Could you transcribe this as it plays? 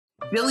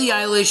Billie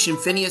Eilish and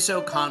Phineas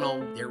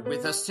O'Connell, they're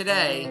with us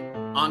today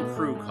on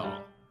Crew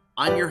Call.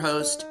 I'm your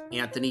host,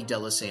 Anthony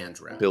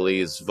D'Alessandro.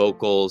 Billie's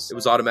vocals, it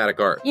was automatic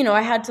art. You know,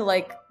 I had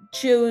to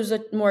choose a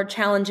more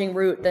challenging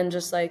route than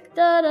just da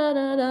da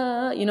da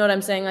da. You know what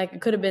I'm saying? It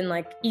could have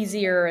been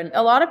easier. And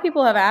a lot of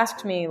people have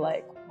asked me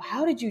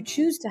how did you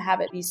choose to have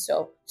it be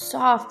so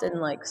soft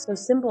and so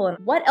simple? And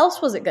what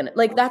else was it gonna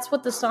that's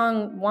what the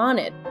song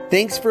wanted.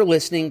 Thanks for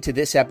listening to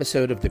this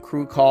episode of the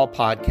Crew Call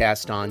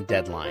podcast on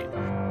Deadline.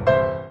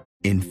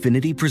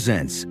 Infiniti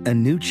presents a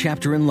new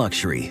chapter in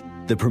luxury,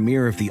 the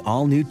premiere of the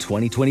all-new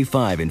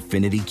 2025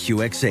 Infiniti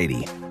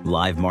QX80,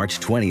 live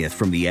March 20th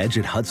from the Edge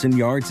at Hudson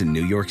Yards in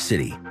New York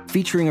City,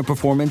 featuring a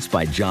performance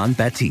by John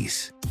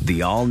Batiste.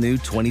 The all-new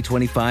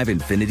 2025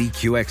 Infiniti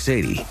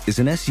QX80 is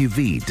an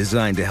SUV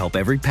designed to help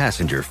every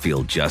passenger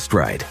feel just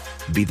right.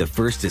 Be the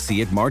first to see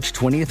it March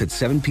 20th at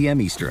 7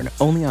 p.m. Eastern,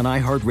 only on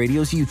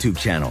iHeartRadio's YouTube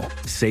channel.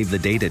 Save the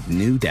date at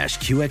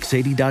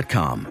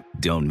new-QX80.com.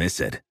 Don't miss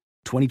it.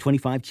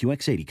 2025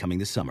 QX80 coming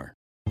this summer.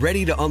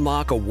 Ready to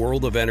unlock a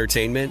world of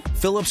entertainment?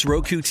 Philips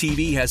Roku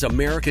TV has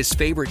America's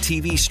favorite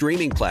TV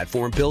streaming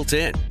platform built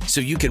in, so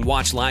you can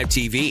watch live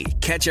TV,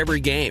 catch every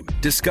game,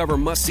 discover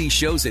must-see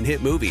shows and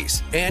hit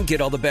movies, and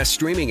get all the best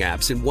streaming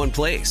apps in one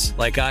place,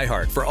 like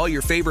iHeart for all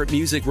your favorite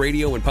music,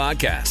 radio, and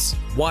podcasts.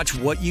 Watch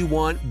what you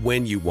want,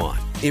 when you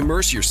want.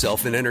 Immerse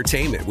yourself in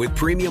entertainment with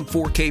premium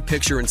 4K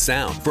picture and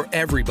sound for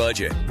every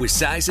budget, with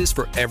sizes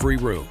for every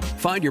room.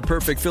 Find your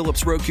perfect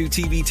Philips Roku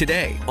TV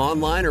today,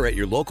 online or at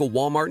your local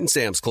Walmart and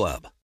Sam's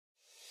Club.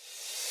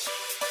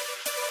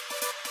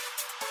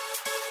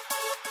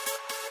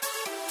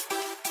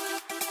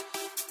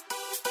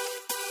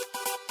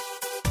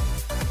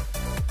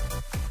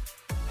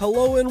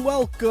 Hello and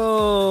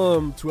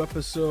welcome to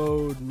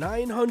episode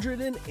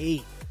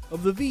 908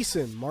 of the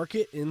VSiN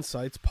Market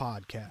Insights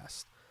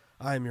Podcast.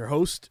 I'm your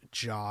host,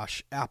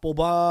 Josh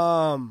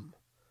Applebaum.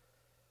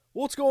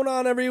 What's going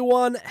on,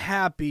 everyone?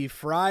 Happy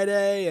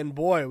Friday, and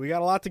boy, we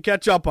got a lot to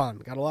catch up on.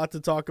 Got a lot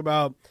to talk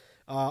about.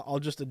 I'll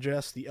just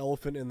address the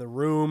elephant in the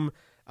room.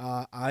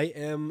 I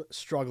am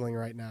struggling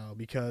right now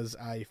because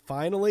I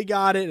finally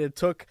got it. It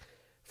took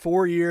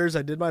 4 years.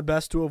 I did my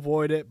best to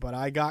avoid it, but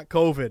I got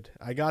COVID.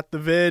 I got the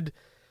vid.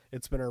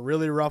 It's been a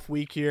really rough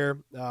week here.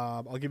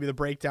 I'll give you the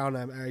breakdown.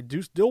 I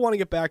do still want to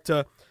get back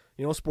to,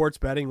 sports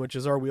betting, which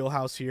is our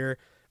wheelhouse here.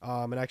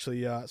 And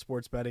actually,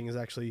 sports betting is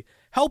actually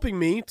helping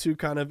me to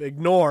kind of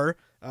ignore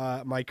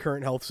my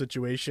current health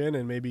situation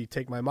and maybe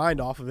take my mind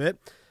off of it.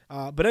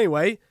 But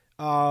anyway,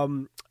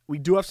 we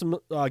do have some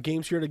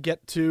games here to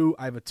get to.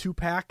 I have a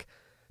 2-pack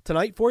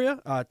tonight for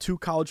you, 2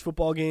 college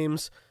football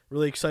games.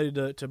 Really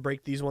excited to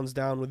break these ones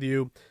down with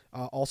you.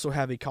 Also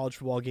have a college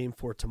football game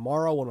for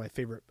tomorrow, one of my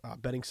favorite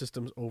betting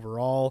systems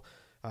overall.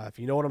 If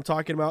you know what I'm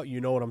talking about, you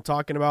know what I'm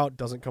talking about.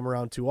 Doesn't come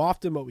around too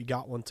often, but we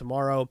got one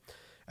tomorrow.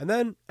 And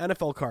then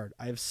NFL card.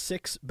 I have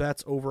 6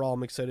 bets overall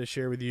I'm excited to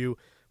share with you.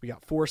 We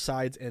got 4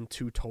 sides and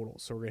 2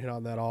 totals. So we're going to hit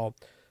on that all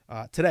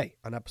today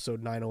on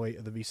episode 908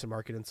 of the VSiN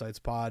Market Insights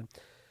Pod.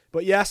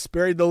 But yes,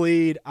 buried the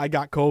lead. I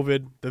got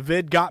COVID. The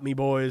vid got me,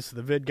 boys.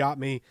 The vid got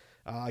me.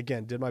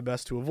 Again, did my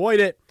best to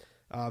avoid it.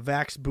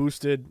 Vax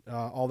boosted,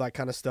 all that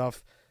kind of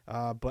stuff.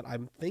 But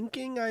I'm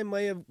thinking I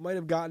might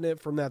have gotten it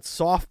from that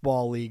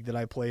softball league that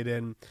I played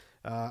in.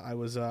 I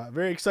was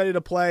very excited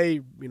to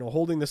play,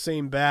 holding the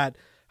same bat,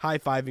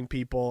 high-fiving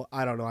people.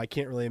 I don't know. I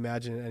can't really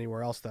imagine it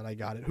anywhere else that I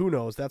got it. Who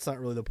knows? That's not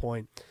really the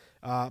point.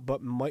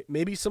 But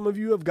maybe some of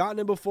you have gotten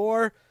it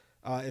before.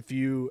 If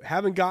you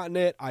haven't gotten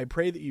it, I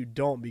pray that you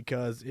don't,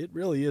 because it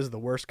really is the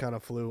worst kind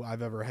of flu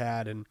I've ever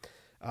had. And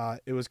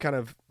it was kind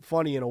of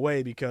funny in a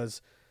way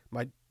because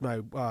my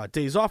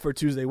days off are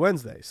Tuesday,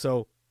 Wednesday.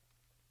 So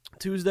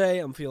Tuesday,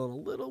 I'm feeling a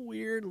little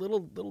weird,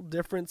 little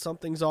different.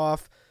 Something's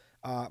off.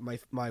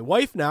 My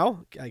wife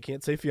now, I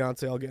can't say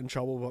fiance, I'll get in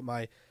trouble, but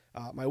my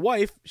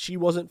wife, she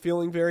wasn't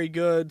feeling very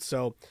good,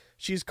 so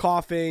she's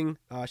coughing.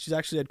 She's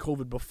actually had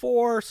COVID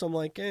before, so I'm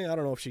like, I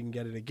don't know if she can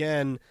get it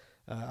again.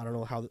 I don't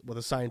know what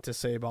the scientists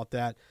say about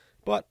that.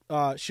 But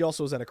she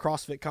also was at a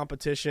CrossFit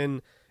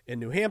competition in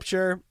New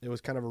Hampshire. It was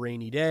kind of a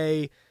rainy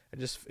day.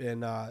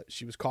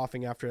 She was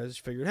coughing after. I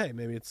just figured, hey,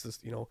 maybe it's this,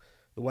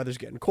 the weather's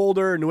getting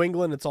colder. New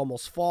England, it's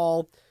almost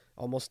fall,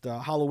 almost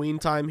Halloween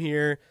time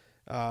here.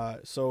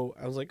 So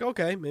I was like,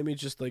 okay, maybe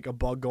it's just like a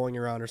bug going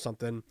around or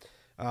something.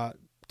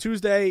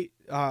 Tuesday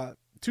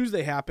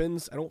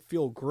happens. I don't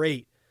feel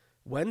great.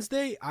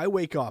 Wednesday, I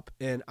wake up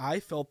and I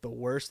felt the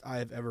worst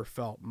I've ever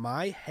felt.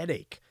 My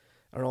headache,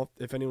 I don't know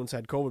if anyone's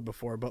had COVID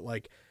before, but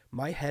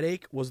my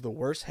headache was the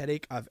worst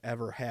headache I've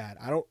ever had.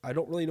 I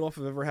don't really know if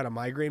I've ever had a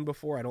migraine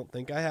before. I don't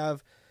think I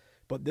have.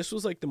 But this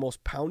was the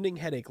most pounding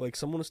headache, like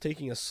someone was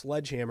taking a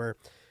sledgehammer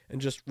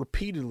and just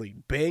repeatedly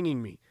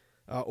banging me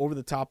over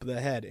the top of the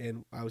head.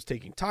 And I was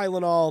taking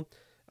Tylenol,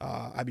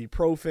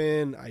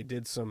 ibuprofen. I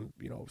did some,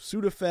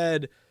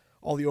 Sudafed,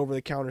 all the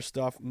over-the-counter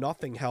stuff.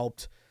 Nothing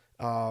helped.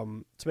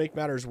 To make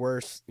matters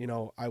worse,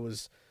 I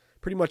was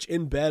pretty much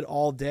in bed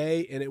all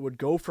day, and it would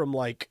go from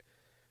like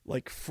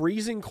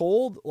freezing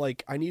cold,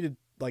 like I needed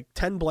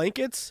 10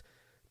 blankets,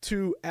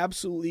 to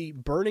absolutely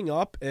burning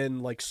up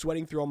and like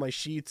sweating through all my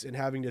sheets and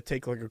having to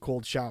take like a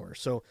cold shower.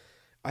 So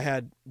I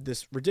had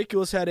this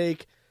ridiculous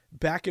headache,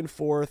 back and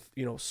forth,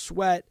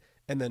 sweat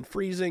and then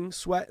freezing,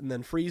 sweat and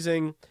then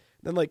freezing.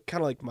 Then like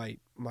kind of like my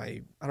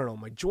I don't know,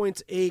 my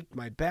joints ached,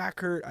 my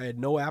back hurt. I had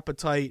no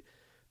appetite.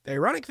 The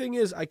ironic thing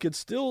is I could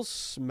still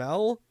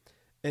smell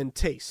and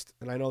taste.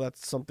 And I know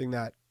that's something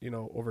that,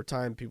 over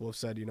time people have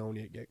said, when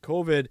you get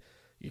COVID,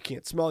 you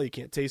can't smell, you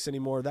can't taste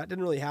anymore. That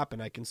didn't really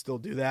happen. I can still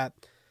do that.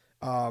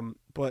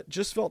 But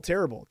just felt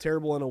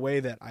terrible in a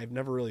way that I've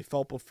never really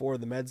felt before.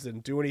 The meds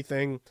didn't do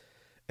anything.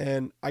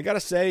 And I got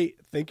to say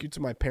thank you to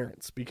my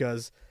parents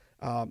because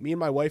me and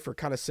my wife are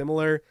kind of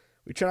similar.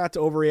 We try not to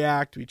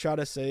overreact. We try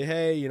to say,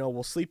 hey,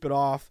 we'll sleep it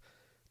off,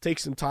 take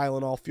some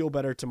Tylenol, feel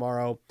better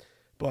tomorrow.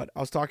 But I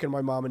was talking to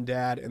my mom and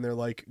dad, and they're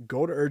like,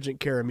 go to urgent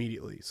care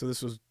immediately. So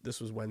this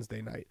was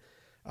Wednesday night.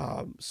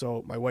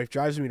 So my wife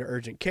drives me to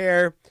urgent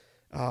care,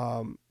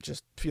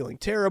 just feeling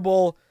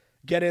terrible.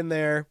 Get in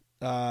there.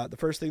 The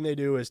first thing they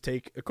do is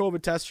take a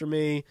COVID test for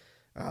me.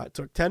 It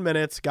took 10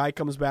 minutes. Guy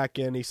comes back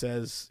in. He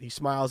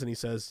smiles and he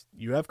says,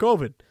 you have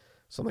COVID.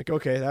 So I'm like,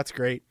 okay, that's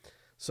great.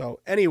 So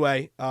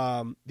anyway,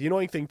 the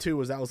annoying thing too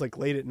was that was like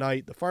late at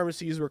night. The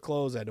pharmacies were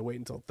closed. I had to wait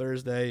until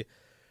Thursday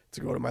to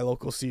go to my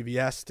local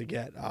CVS to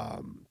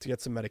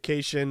get some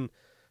medication.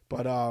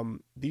 But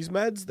these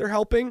meds, they're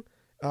helping.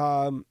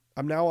 I'm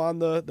now on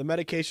the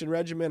medication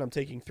regimen. I'm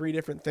taking 3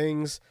 different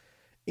things.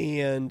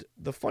 And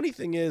the funny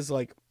thing is,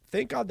 like,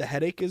 thank God the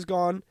headache is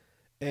gone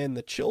and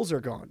the chills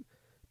are gone.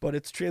 But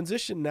it's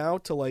transitioned now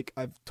to like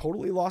I've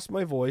totally lost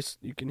my voice.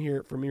 You can hear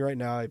it from me right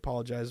now. I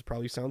apologize. It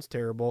probably sounds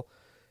terrible.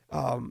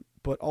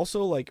 But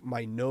also like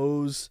my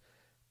nose,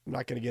 I'm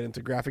not going to get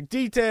into graphic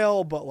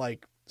detail, but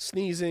like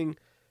sneezing,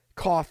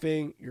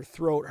 coughing, your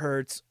throat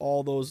hurts,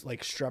 all those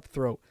like strep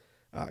throat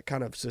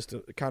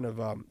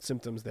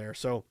symptoms there.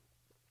 So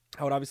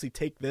I would obviously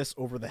take this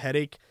over the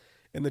headache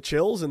and the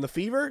chills and the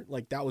fever.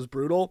 Like that was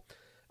brutal.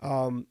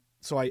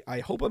 So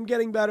I hope I'm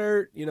getting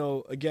better.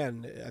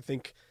 Again, I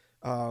think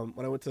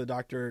when I went to the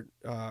doctor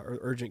or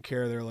urgent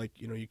care, they're like,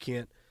 you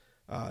can't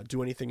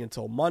do anything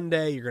until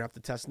Monday. You're going to have to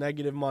test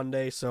negative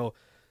Monday. So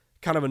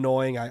kind of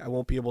annoying. I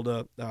won't be able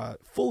to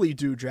fully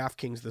do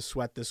DraftKings The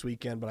Sweat this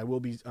weekend, but I will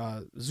be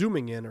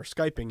Zooming in or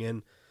Skyping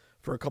in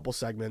for a couple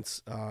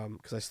segments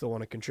because I still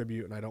want to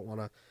contribute and I don't want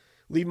to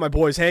leave my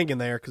boys hanging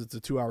there because it's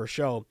a 2-hour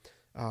show.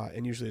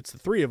 And usually it's the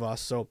 3 of us.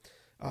 So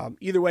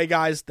either way,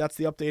 guys, that's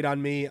the update on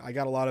me. I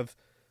got a lot of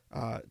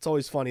it's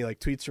always funny,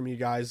 like tweets from you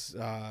guys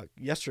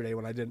yesterday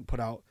when I didn't put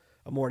out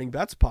a morning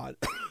bets pod.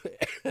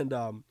 And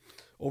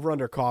over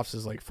under coughs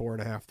is like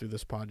 4.5 through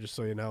this pod, just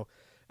so you know.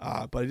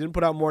 But I didn't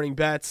put out morning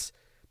bets,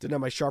 didn't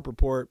have my sharp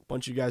report. A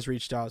bunch of you guys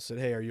reached out, said,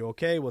 hey, are you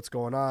okay? What's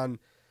going on?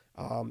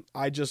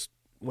 I just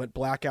went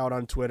blackout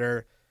on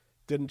Twitter,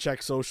 didn't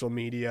check social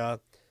media.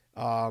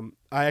 I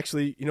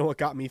actually, what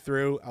got me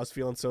through? I was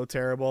feeling so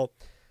terrible.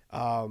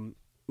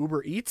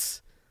 Uber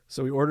Eats.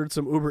 So we ordered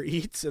some Uber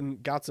Eats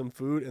and got some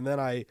food, and then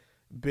I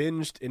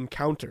binged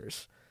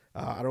Encounters.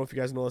 I don't know if you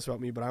guys know this about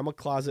me, but I'm a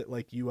closet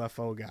like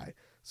UFO guy.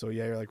 So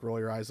yeah, you're like roll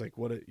your eyes like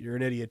you're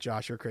an idiot,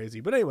 Josh, you're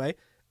crazy. But anyway,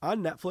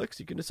 on Netflix,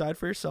 you can decide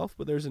for yourself,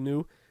 but there's a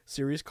new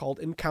series called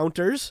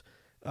Encounters,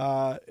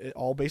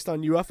 all based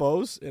on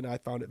UFOs, and I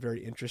found it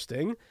very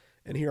interesting.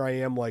 And here I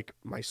am, like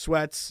my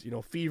sweats,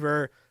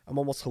 fever. I'm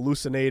almost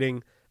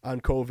hallucinating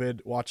on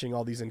COVID, watching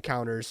all these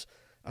encounters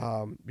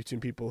between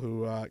people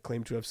who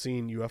claim to have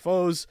seen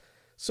UFOs.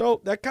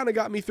 So that kind of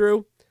got me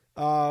through.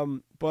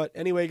 But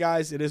anyway,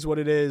 guys, it is what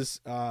it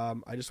is.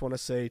 I just want to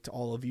say to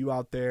all of you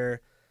out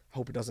there, I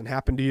hope it doesn't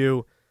happen to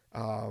you.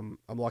 I'm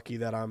lucky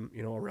that I'm,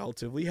 a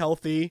relatively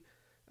healthy,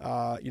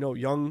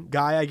 young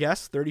guy, I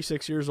guess,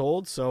 36 years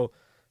old. So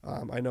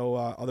I know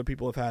other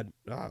people have had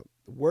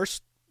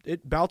worse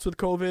bouts with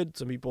COVID.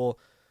 Some people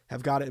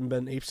have got it and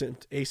been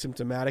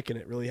asymptomatic, and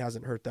it really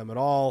hasn't hurt them at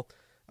all.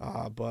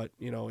 But,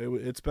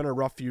 it's been a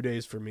rough few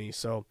days for me.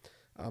 So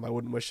I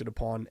wouldn't wish it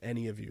upon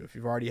any of you. If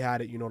you've already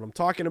had it, you know what I'm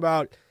talking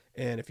about.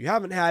 And if you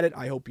haven't had it,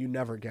 I hope you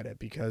never get it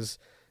because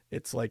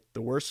it's like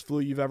the worst flu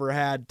you've ever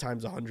had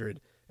times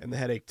 100. And the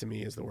headache to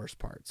me is the worst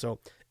part. So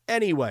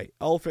anyway,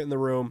 elephant in the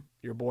room,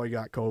 your boy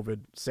got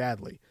COVID,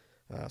 sadly.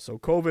 So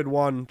COVID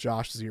 1,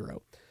 Josh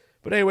 0.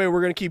 But anyway,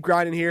 we're going to keep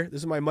grinding here.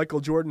 This is my Michael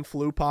Jordan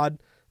flu pod,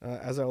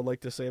 as I would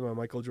like to say, my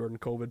Michael Jordan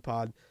COVID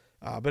pod.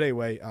 But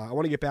anyway, I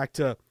want to get back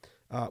to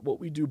what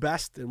we do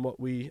best and what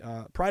we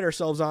pride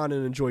ourselves on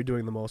and enjoy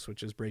doing the most,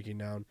 which is breaking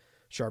down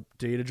sharp,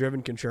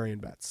 data-driven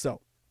contrarian bets.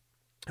 So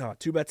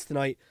 2 bets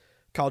tonight,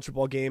 college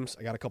football games.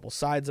 I got a couple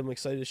sides I'm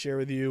excited to share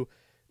with you.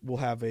 We'll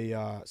have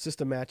a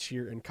system match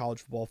here in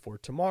college football for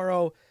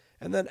tomorrow.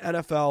 And then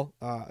NFL,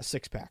 a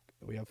 6-pack.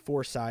 We have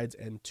 4 sides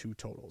and 2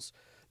 totals.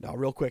 Now,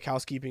 real quick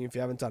housekeeping, if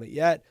you haven't done it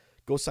yet,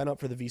 go sign up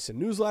for the VSiN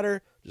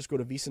newsletter. Just go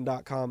to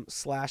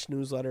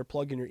vsin.com/newsletter,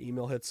 plug in your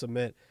email, hit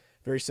submit.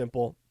 Very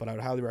simple, but I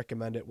would highly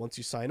recommend it. Once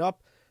you sign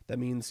up, that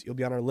means you'll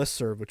be on our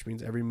listserv, which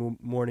means every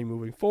morning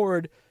moving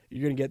forward,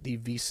 you're going to get the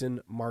VSiN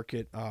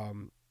market,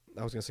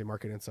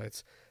 Market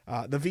Insights.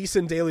 The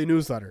VSiN daily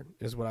newsletter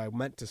is what I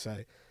meant to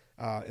say.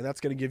 And that's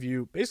going to give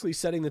you basically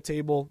setting the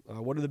table.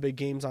 What are the big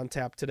games on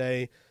tap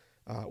today?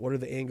 What are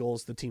the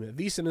angles the team at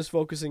VSiN is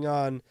focusing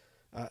on,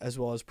 as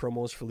well as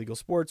promos for legal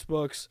sports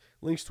books,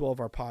 links to all of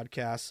our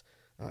podcasts,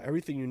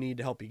 everything you need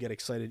to help you get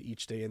excited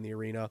each day in the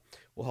arena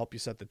will help you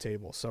set the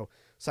table. So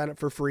sign up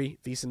for free,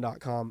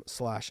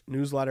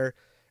 VSiN.com/newsletter.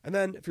 And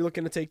then if you're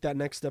looking to take that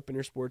next step in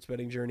your sports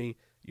betting journey,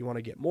 you want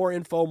to get more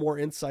info, more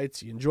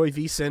insights, you enjoy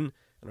VSiN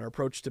and our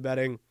approach to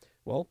betting,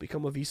 well,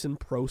 become a VSiN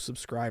Pro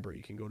subscriber.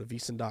 You can go to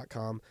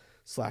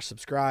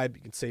VSiN.com/subscribe.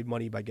 You can save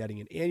money by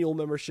getting an annual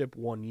membership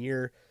 1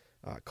 year.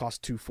 It costs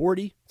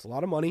 $240. It's a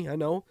lot of money, I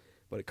know,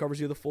 but it covers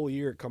you the full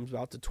year. It comes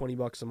out to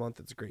 $20 a month.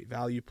 It's a great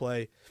value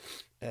play.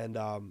 And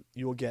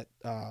you will get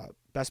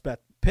best bet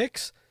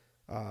picks,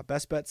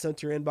 best bet sent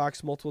to your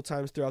inbox multiple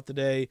times throughout the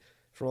day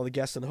from all the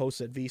guests and hosts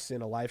at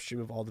VSiN, a live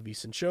stream of all the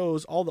VSiN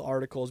shows, all the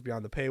articles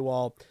beyond the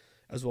paywall,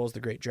 as well as the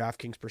great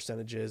DraftKings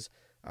percentages,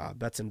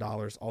 bets and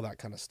dollars, all that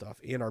kind of stuff,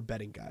 and our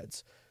betting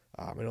guides.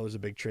 I know there's a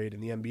big trade in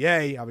the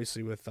NBA,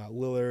 obviously with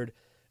Lillard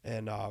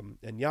and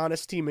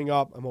Giannis teaming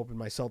up. I'm hoping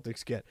my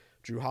Celtics get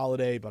Drew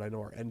Holiday, but I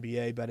know our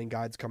NBA betting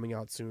guide's coming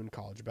out soon,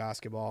 college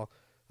basketball,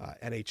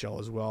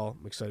 NHL as well.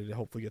 I'm excited to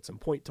hopefully get some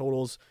point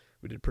totals.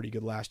 We did pretty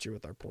good last year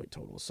with our point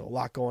totals. So a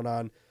lot going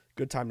on.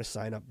 Good time to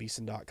sign up,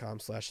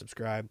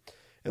 VSiN.com/subscribe.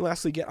 And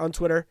lastly, get on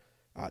Twitter.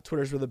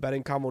 Twitter is where the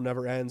betting combo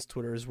never ends.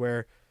 Twitter is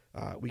where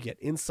we get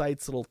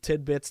insights, little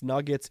tidbits,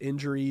 nuggets,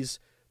 injuries,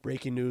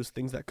 breaking news,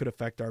 things that could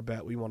affect our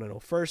bet. We want to know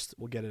first.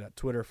 We'll get it at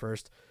Twitter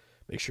first.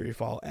 Make sure you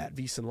follow at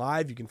VSiN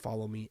Live. You can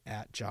follow me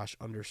at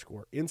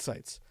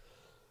Josh_insights.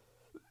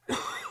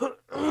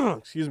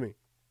 Excuse me.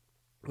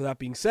 With that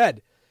being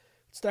said,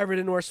 let's dive right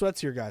into our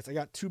sweats here, guys. I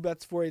got 2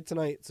 bets for you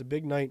tonight. It's a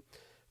big night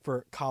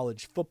for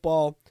college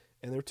football,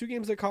 and there were 2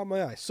 games that caught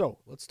my eye. So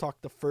let's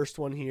talk the first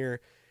one here.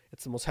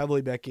 It's the most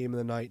heavily bet game of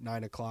the night,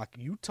 9 o'clock.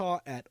 Utah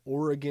at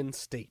Oregon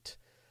State.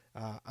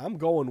 I'm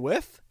going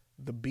with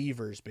the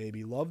Beavers,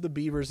 baby. Love the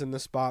Beavers in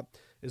this spot.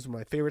 This is one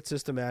of my favorite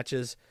system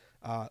matches,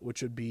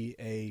 which would be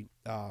a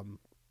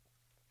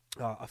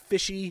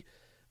fishy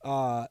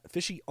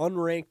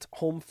unranked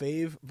home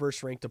fave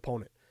versus ranked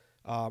opponent.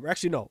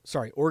 Actually, no,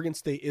 sorry. Oregon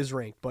State is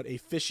ranked, but a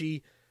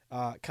fishy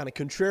kind of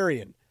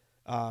contrarian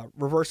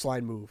reverse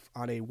line move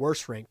on a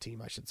worse ranked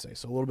team, I should say.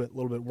 So a little bit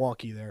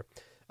wonky there.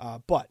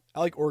 But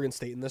I like Oregon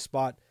State in this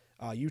spot.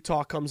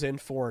 Utah comes in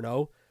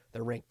 4-0.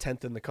 They're ranked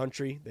 10th in the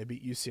country. They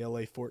beat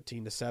UCLA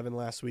 14-7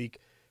 last week,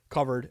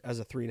 covered as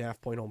a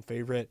 3.5-point home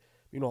favorite.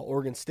 Meanwhile,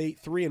 Oregon State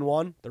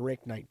 3-1. They're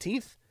ranked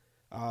 19th,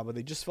 but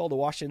they just fell to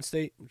Washington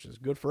State, which is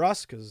good for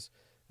us because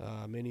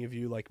many of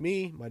you, like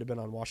me, might have been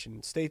on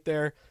Washington State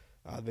there.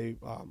 They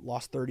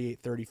lost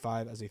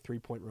 38-35 as a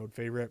 3-point road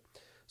favorite.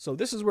 So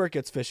this is where it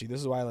gets fishy.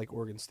 This is why I like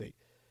Oregon State.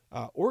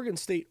 Oregon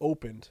State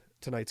opened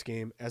tonight's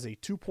game as a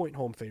 2-point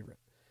home favorite.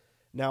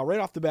 Now, right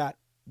off the bat,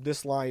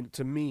 this line,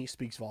 to me,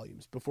 speaks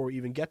volumes before we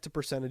even get to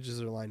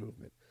percentages or line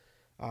movement.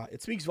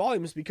 It speaks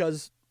volumes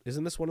because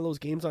isn't this one of those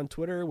games on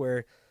Twitter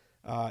where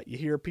you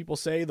hear people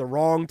say the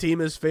wrong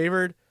team is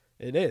favored?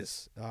 It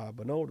is.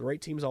 But no, the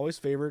right team's always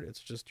favored. It's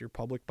just your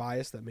public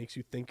bias that makes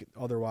you think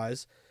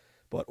otherwise.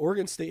 But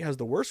Oregon State has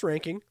the worst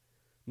ranking,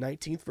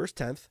 19th versus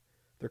 10th.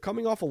 They're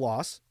coming off a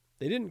loss.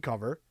 They didn't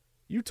cover.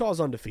 Utah's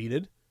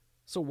undefeated.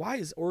 So why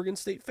is Oregon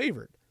State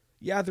favored?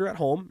 Yeah, they're at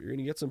home. You're going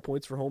to get some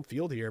points for home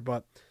field here,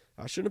 but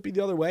shouldn't it be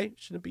the other way?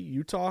 Shouldn't it be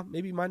Utah,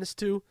 maybe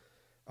 -2?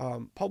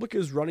 Public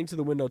is running to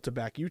the window to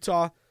back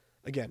Utah.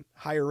 Again,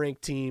 higher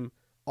ranked team,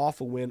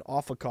 off a win,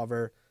 off a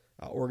cover.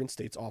 Oregon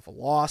State's off a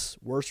loss,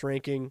 worse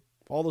ranking.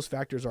 All those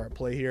factors are at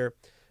play here.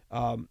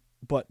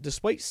 But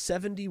despite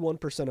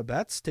 71% of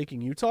bets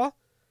taking Utah,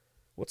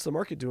 what's the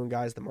market doing,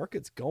 guys? The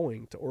market's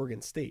going to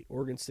Oregon State.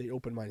 Oregon State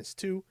open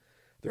 -2.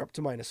 They're up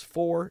to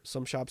 -4.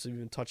 Some shops have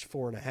even touched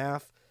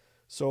 4.5.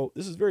 So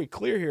this is very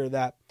clear here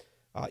that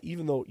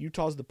even though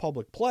Utah's the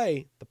public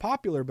play, the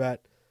popular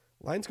bet,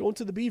 line's going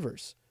to the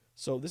Beavers.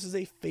 So this is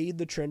a fade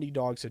the trendy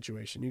dog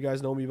situation. You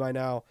guys know me by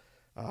now.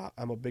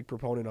 I'm a big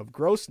proponent of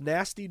gross,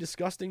 nasty,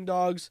 disgusting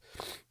dogs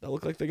that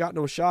look like they got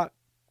no shot.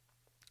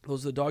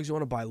 Those are the dogs you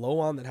want to buy low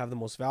on that have the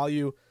most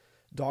value.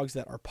 Dogs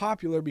that are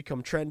popular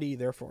become trendy,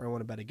 therefore I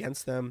want to bet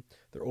against them.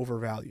 They're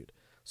overvalued.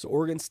 So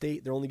Oregon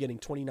State, they're only getting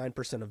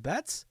 29% of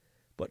bets,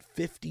 but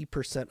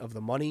 50% of the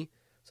money.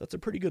 So that's a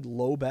pretty good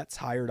low bets,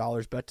 higher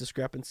dollars bet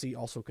discrepancy,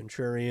 also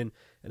contrarian,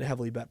 and a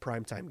heavily bet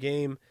primetime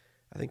game.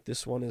 I think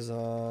this one is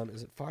on,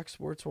 is it Fox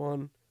Sports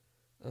 1?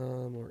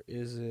 Or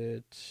is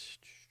it,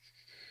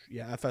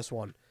 yeah,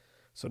 FS1.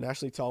 So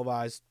nationally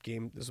televised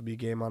game. This will be a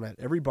game on at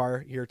every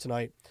bar here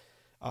tonight.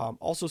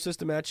 Also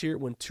system match here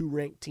when 2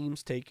 ranked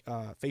teams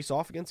face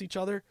off against each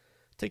other.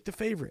 Take the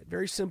favorite.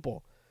 Very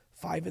simple.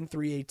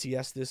 5-3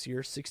 ATS this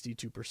year,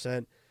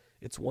 62%.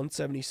 It's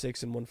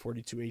 176 and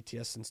 142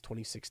 ATS since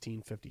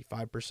 2016,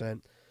 55%.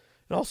 And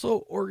also,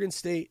 Oregon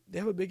State, they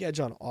have a big edge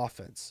on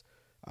offense.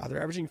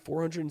 They're averaging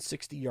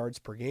 460 yards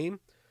per game,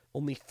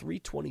 only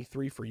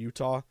 323 for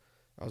Utah.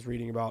 I was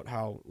reading about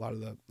how a lot of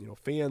the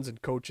fans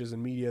and coaches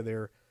and media,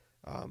 they're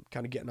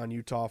kind of getting on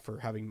Utah for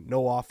having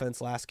no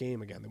offense last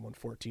game. Again, they won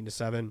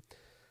 14-7.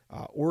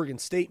 Oregon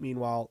State,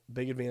 meanwhile,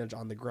 big advantage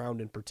on the ground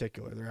in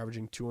particular. They're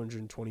averaging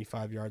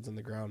 225 yards on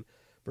the ground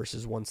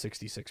versus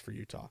 166 for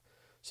Utah.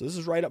 So this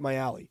is right up my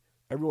alley.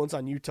 Everyone's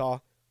on Utah.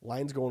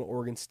 Line's going to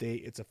Oregon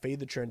State. It's a fade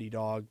the trendy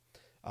dog.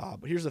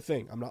 But here's the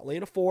thing. I'm not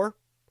laying a 4.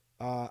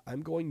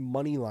 I'm going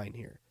money line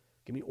here.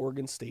 Give me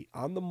Oregon State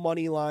on the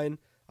money line.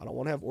 I don't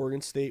want to have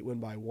Oregon State win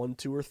by 1,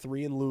 2, or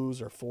 3 and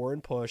lose, or 4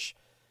 and push.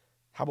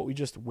 How about we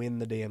just win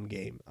the damn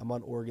game? I'm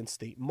on Oregon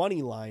State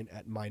money line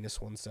at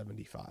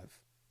 -175.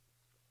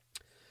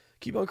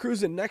 Keep on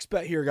cruising. Next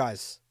bet here,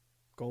 guys.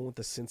 Going with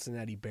the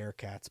Cincinnati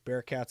Bearcats.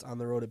 Bearcats on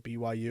the road at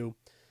BYU.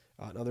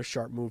 Another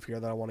sharp move here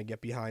that I want to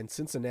get behind.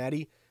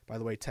 Cincinnati, by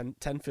the way,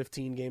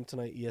 10-15 game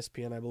tonight,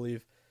 ESPN, I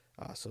believe.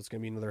 So it's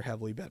going to be another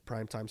heavily bet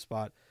primetime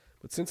spot.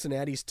 But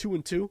Cincinnati's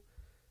 2-2.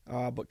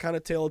 But kind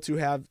of tale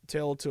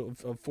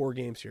of 4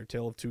 games here.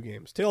 Tale of 2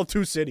 games. Tale of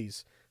 2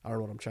 cities. I don't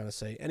know what I'm trying to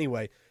say.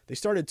 Anyway, they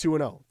started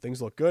 2-0.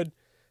 Things look good.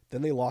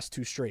 Then they lost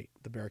 2 straight,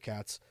 the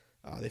Bearcats.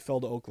 They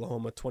fell to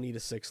Oklahoma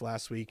 20-6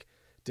 last week.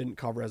 Didn't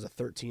cover as a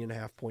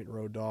 13.5-point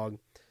road dog.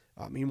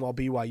 Meanwhile,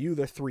 BYU,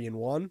 they're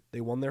 3-1.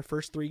 They won their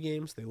first 3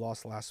 games. They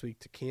lost last week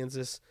to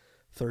Kansas,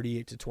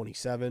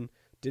 38-27.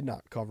 Did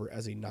not cover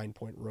as a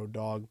 9-point road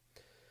dog.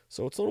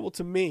 So it's notable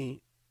to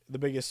me. The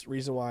biggest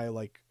reason why I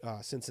like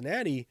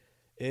Cincinnati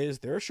is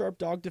they're a sharp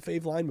dog to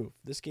fave line move.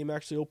 This game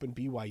actually opened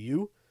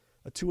BYU,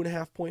 a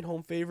 2.5-point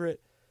home favorite.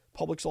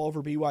 Public's all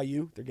over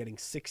BYU. They're getting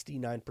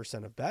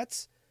 69% of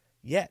bets.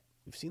 Yet,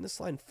 we've seen this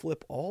line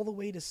flip all the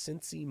way to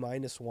Cincy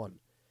 -1.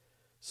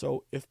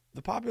 So if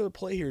the popular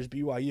play here is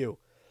BYU,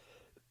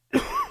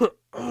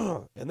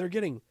 and they're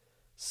getting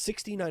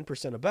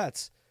 69% of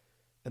bets,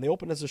 and they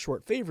open as a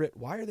short favorite,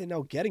 why are they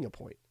now getting a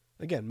point?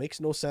 Again,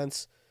 makes no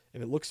sense.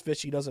 If it looks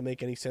fishy, doesn't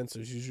make any sense.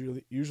 There's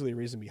usually a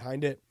reason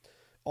behind it.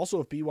 Also,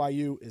 if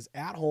BYU is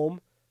at home,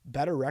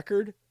 better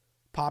record,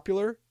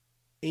 popular,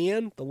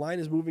 and the line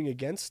is moving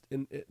against,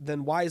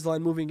 then why is the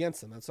line moving against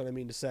them? That's what I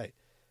mean to say.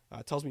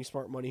 It tells me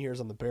smart money here is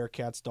on the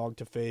Bearcats dog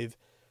to fave.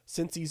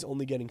 Since he's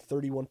only getting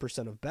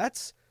 31% of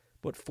bets,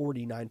 but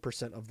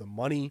 49% of the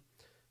money.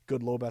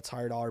 Good low bets,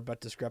 higher dollar bet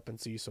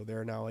discrepancy, so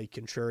they're now a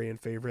contrarian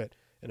favorite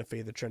and a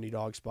fade the trendy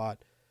dog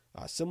spot.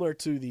 Similar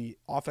to the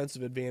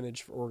offensive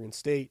advantage for Oregon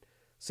State,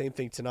 same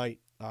thing tonight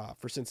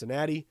for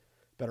Cincinnati.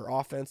 Better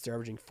offense, they're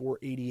averaging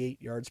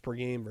 488 yards per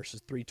game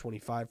versus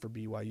 325 for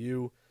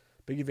BYU.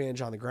 Big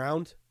advantage on the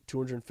ground,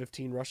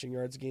 215 rushing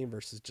yards a game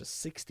versus just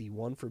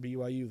 61 for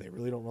BYU. They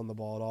really don't run the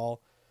ball at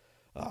all.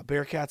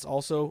 Bearcats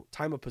also,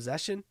 time of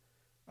possession,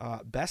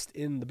 best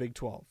in the Big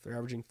 12. They're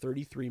averaging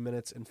 33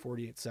 minutes and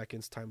 48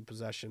 seconds time of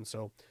possession.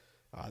 So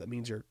that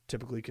means you're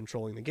typically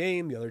controlling the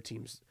game. The other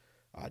team's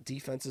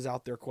defense is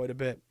out there quite a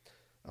bit.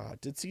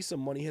 Did see some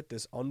money hit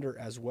this under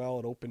as well.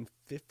 It opened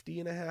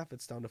 50.5.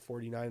 It's down to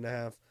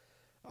 49.5.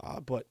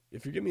 But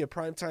if you're giving me a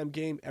primetime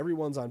game,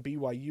 everyone's on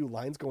BYU.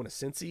 Line's going to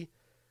Cincy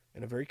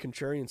in a very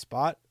contrarian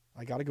spot.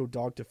 I got to go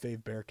dog to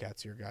fave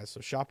Bearcats here, guys. So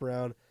shop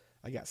around.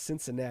 I got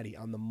Cincinnati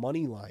on the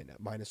money line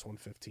at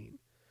 -115.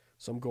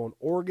 So I'm going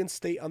Oregon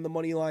State on the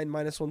money line,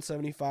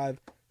 -175.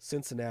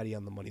 Cincinnati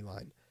on the money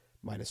line,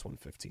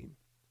 -115.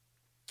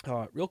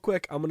 Real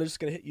quick, I'm just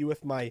going to hit you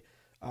with my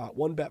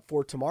one bet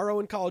for tomorrow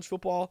in college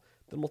football.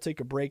 Then we'll take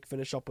a break,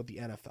 finish up with the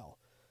NFL.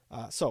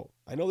 So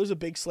I know there's a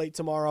big slate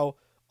tomorrow.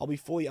 I'll be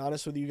fully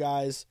honest with you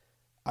guys.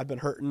 I've been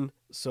hurting,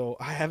 so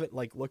I haven't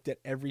looked at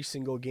every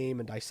single game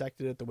and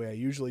dissected it the way I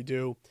usually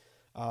do.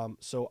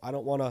 So I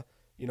don't want to,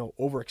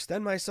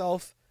 overextend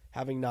myself,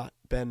 having not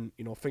been,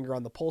 finger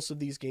on the pulse of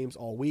these games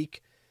all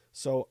week.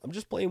 So I'm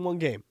just playing one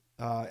game,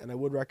 and I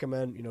would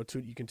recommend,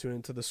 you can tune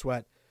into the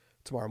Sweat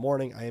tomorrow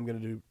morning. I am going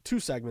to do 2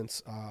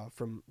 segments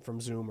from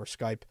Zoom or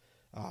Skype,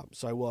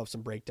 so I will have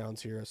some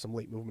breakdowns here, some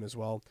late movement as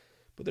well.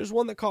 But there's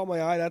one that caught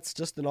my eye. That's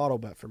just an auto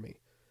bet for me.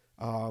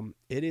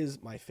 It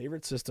is my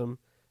favorite system.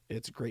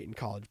 It's great in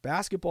college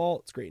basketball.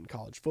 It's great in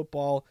college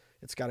football.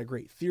 It's got a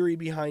great theory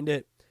behind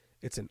it.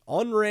 It's an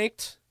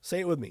unranked,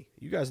 say it with me,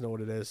 you guys know what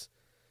it is.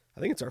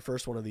 I think it's our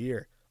first one of the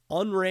year.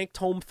 Unranked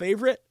home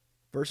favorite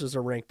versus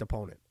a ranked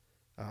opponent.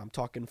 I'm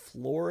talking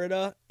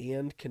Florida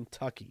and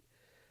Kentucky.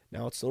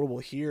 Now, what's notable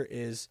here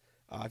is,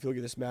 if you look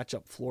at this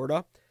matchup,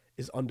 Florida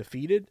is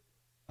undefeated.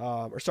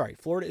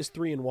 Florida is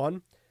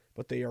 3-1,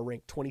 but they are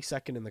ranked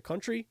 22nd in the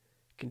country.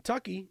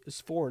 Kentucky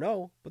is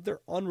 4-0, but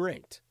they're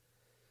unranked.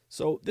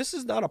 So this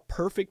is not a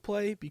perfect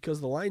play because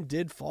the line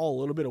did fall a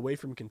little bit away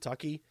from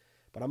Kentucky,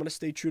 but I'm going to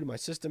stay true to my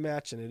system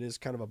match, and it is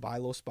kind of a buy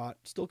low spot.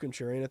 Still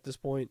contrarian at this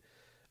point.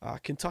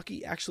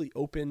 Kentucky actually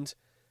opened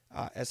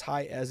as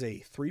high as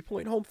a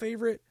 3-point home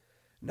favorite.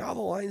 Now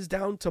the line's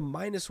down to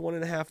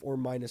 -1.5 or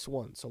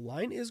 -1. So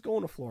line is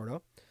going to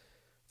Florida.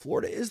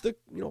 Florida is the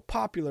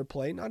popular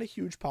play, not a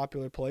huge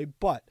popular play,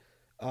 but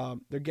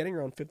they're getting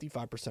around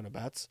 55% of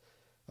bets.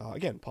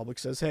 Again, public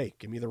says, hey,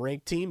 give me the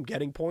ranked team,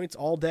 getting points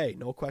all day,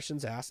 no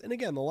questions asked. And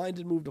again, the line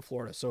did move to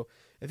Florida. So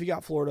if you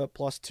got Florida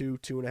 +2,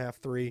 2.5,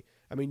 3,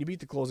 you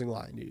beat the closing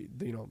line.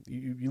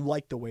 You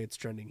like the way it's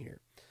trending here.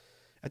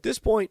 At this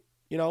point,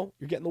 you're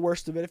getting the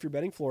worst of it if you're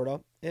betting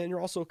Florida, and you're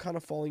also kind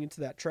of falling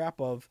into that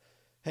trap of,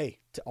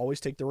 hey, to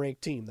always take the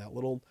ranked team, that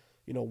little,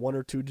 1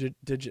 or 2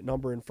 digit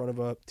number in front of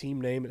a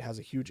team name, it has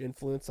a huge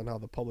influence on how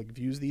the public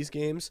views these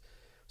games.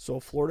 So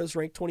if Florida's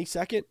ranked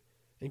 22nd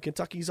and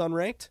Kentucky's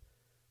unranked,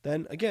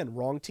 then again,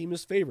 wrong team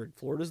is favored.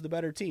 Florida's the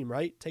better team,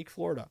 right? Take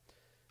Florida.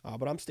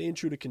 But I'm staying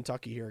true to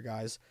Kentucky here,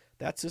 guys.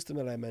 That system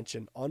that I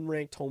mentioned,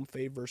 unranked home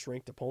fav versus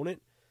ranked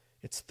opponent,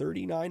 it's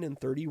 39 and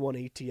 31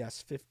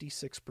 ATS,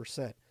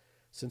 56%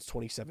 since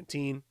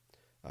 2017.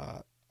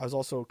 I was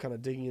also kind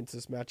of digging into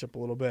this matchup a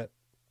little bit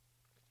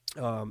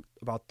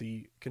about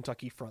the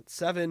Kentucky front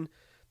seven.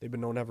 They've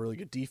been known to have a really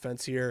good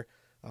defense here,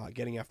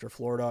 getting after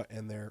Florida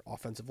and their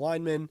offensive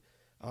linemen.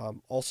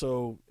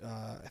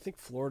 I think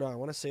Florida, I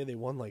want to say they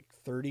won like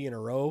 30 in a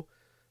row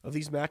of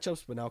these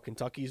matchups, but now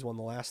Kentucky's won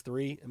the last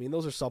 3. I mean,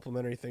 those are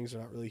supplementary things.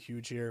 They're not really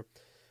huge here.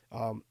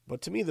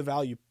 But to me, the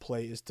value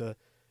play is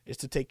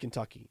to take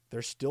Kentucky.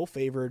 They're still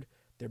favored.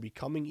 They're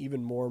becoming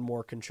even more and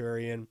more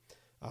contrarian.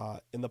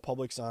 And the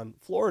public's on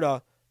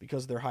Florida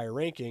because they're higher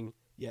ranking,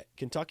 yet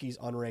Kentucky's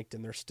unranked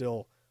and they're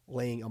still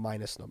laying a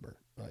minus number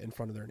in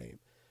front of their name.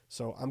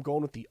 So I'm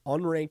going with the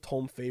unranked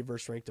home fav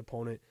versus ranked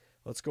opponent.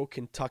 Let's go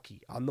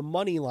Kentucky. On the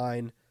money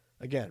line,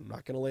 again, I'm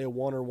not going to lay a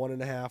 1 or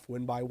 1.5,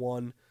 win by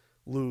 1,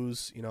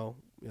 lose.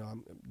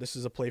 This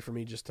is a play for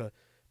me just to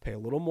pay a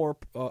little more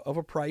of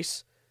a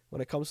price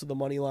when it comes to the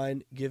money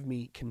line. Give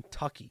me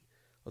Kentucky.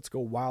 Let's go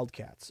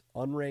Wildcats.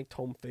 Unranked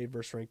home fav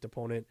versus ranked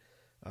opponent.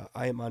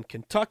 I am on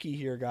Kentucky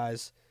here,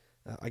 guys.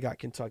 I got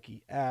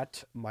Kentucky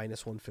at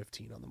minus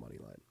 115 on the money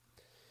line.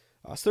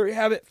 So there you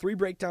have it. 3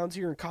 breakdowns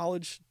here in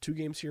college. 2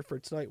 games here for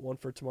tonight, 1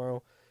 for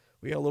tomorrow.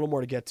 We got a little more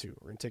to get to.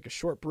 We're going to take a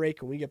short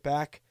break. When we get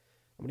back,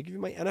 I'm going to give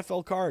you my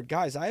NFL card.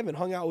 Guys, I haven't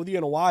hung out with you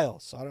in a while,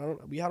 so I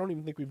don't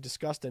even think we've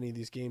discussed any of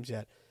these games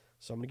yet.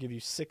 So I'm going to give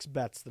you 6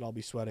 bets that I'll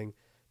be sweating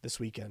this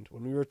weekend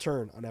when we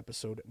return on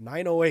episode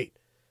 908.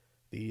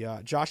 The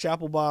Josh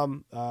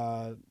Applebaum,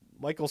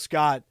 Michael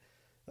Scott,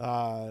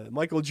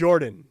 Michael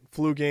Jordan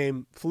flu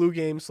game /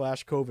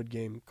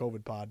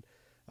 COVID pod.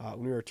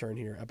 When we return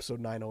here, episode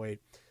 908,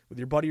 with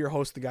your buddy, your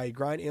host, the guy you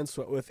grind and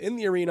sweat with in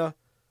the arena,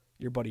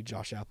 your buddy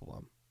Josh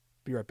Applebaum.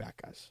 Be right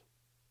back, guys.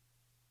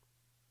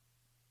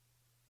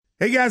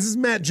 Hey guys, this is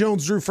Matt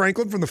Jones, Drew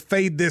Franklin from the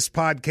Fade This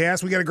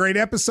podcast. We got a great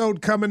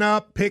episode coming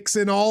up, picks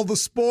in all the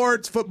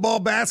sports, football,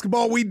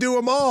 basketball, we do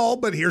them all,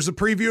 but here's a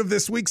preview of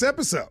this week's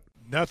episode.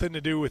 Nothing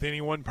to do with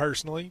anyone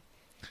personally,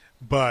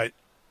 but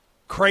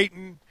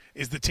Creighton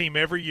is the team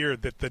every year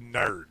that the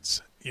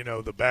nerds,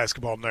 the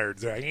basketball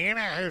nerds, they're like,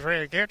 who's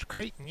really good?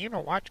 Creighton,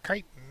 watch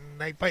Creighton.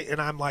 They play, and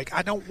I'm like,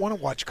 I don't want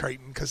to watch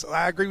Creighton because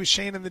I agree with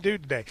Shane and the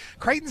dude today.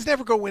 Creighton's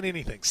never going to win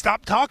anything.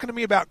 Stop talking to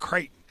me about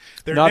Creighton.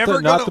 They're not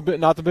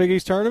the Big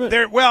East tournament.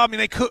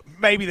 They could,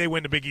 maybe they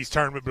win the Big East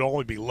tournament, but it'll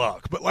only be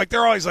luck. But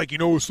they're always like,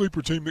 a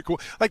sleeper team that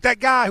like that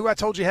guy who I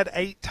told you had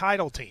 8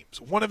 title teams.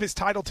 One of his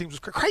title teams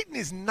was Creighton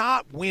is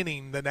not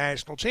winning the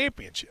national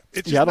championship. I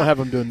don't have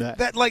them doing that.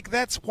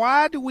 That's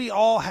why do we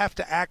all have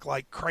to act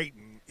like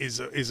Creighton is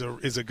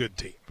a good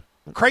team?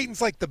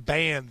 Creighton's like the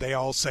band they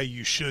all say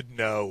you should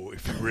know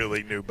if you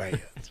really knew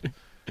bands.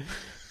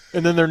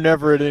 And then they're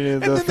never at any of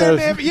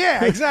the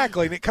yeah,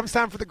 exactly. And it comes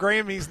time for the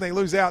Grammys, and they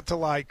lose out to,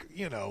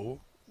 Lil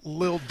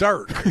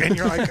Durk. And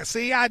you're like,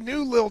 see, I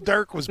knew Lil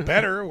Durk was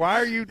better. Why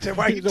are you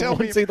telling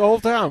me? See the whole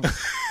time.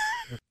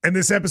 And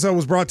this episode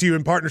was brought to you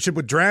in partnership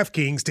with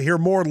DraftKings. To hear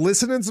more,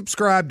 listen and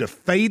subscribe to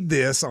Fade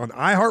This on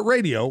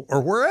iHeartRadio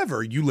or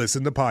wherever you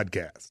listen to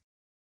podcasts.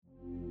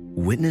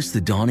 Witness the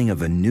dawning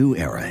of a new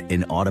era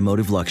in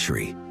automotive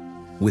luxury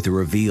with a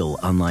reveal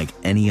unlike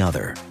any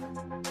other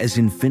as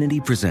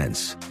Infiniti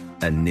presents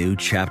a new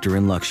chapter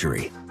in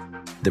luxury,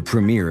 the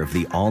premiere of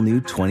the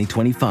all-new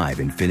 2025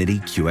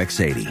 Infiniti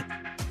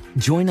QX80.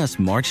 Join us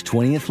March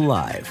 20th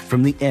live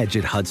from the Edge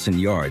at Hudson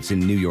Yards in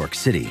New York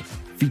City,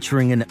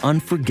 featuring an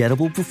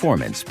unforgettable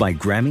performance by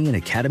Grammy and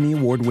Academy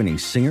Award-winning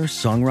singer,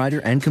 songwriter,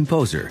 and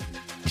composer,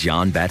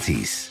 Jon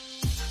Batiste.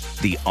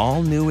 The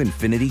all-new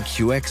Infiniti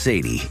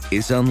QX80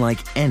 is unlike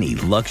any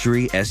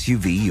luxury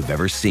SUV you've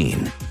ever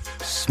seen.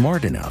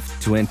 Smart enough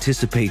to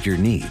anticipate your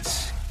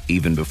needs,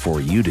 even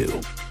before you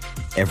do.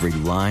 Every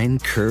line,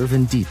 curve,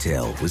 and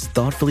detail was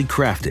thoughtfully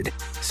crafted,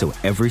 so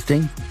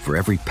everything for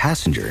every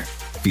passenger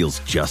feels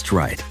just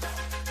right.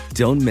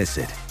 Don't miss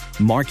it.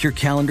 Mark your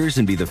calendars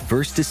and be the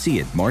first to see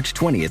it March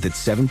 20th at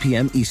 7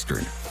 p.m.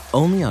 Eastern,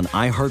 only on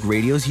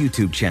iHeartRadio's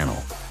YouTube channel.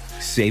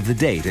 Save the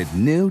date at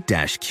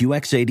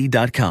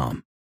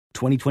new-QX80.com.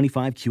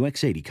 2025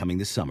 QX80 coming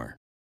this summer.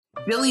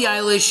 Billie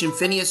Eilish and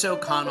Phineas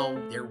O'Connell,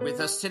 they're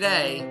with us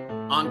today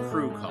on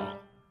Crew Call.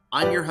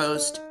 I'm your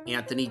host,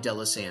 Anthony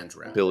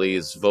D'Alessandro.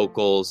 Billie's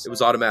vocals, it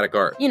was automatic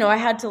art. I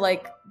had to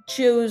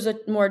choose a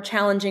more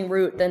challenging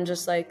route than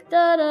just da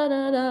da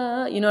da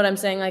da. You know what I'm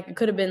saying? It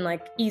could have been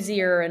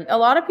easier. And a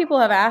lot of people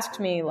have asked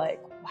me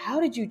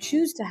how did you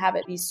choose to have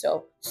it be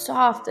so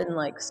soft and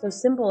so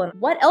simple? And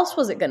what else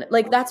was it gonna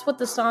that's what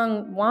the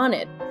song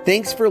wanted.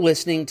 Thanks for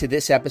listening to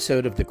this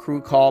episode of the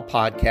Crew Call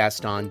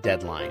podcast on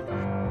Deadline.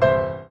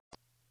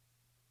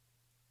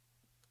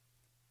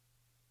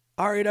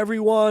 All right,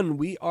 everyone,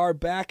 we are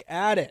back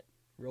at it.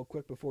 real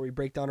quick before we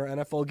break down our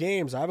NFL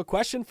games, I have a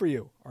question for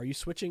you. Are you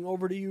switching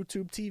over to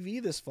YouTube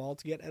TV this fall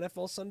to get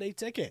NFL Sunday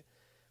Ticket?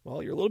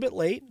 Well, you're a little bit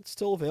late. It's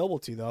still available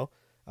to you, though.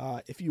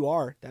 If you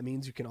are, that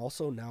means you can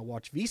also now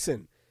watch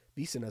VSiN.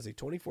 VSiN has a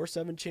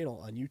 24/7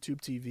 channel on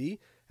YouTube TV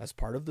as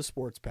part of the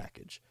sports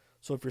package.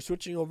 So if you're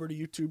switching over to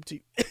YouTube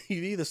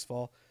TV this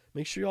fall,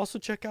 make sure you also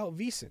check out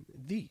VSiN,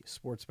 the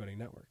sports betting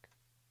network.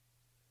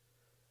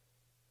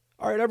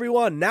 All right,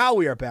 everyone, now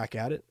we are back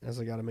at it, as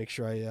I got to make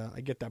sure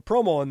I get that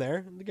promo in there.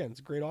 And again, it's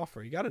a great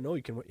offer. You got to know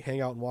you can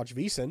hang out and watch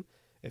VSiN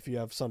if you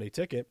have Sunday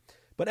Ticket.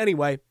 But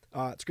anyway,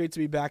 it's great to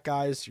be back,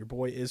 guys. Your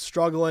boy is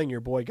struggling. Your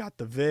boy got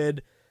the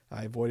vid.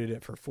 I avoided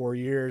it for 4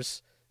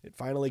 years. It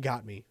finally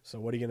got me. So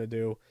what are you going to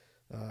do?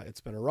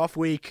 It's been a rough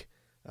week.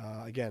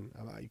 Again,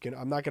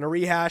 I'm not going to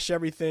rehash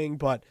everything,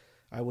 but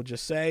I will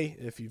just say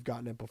if you've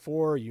gotten it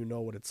before, you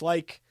know what it's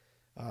like.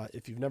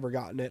 If you've never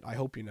gotten it, I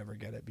hope you never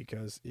get it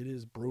because it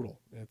is brutal.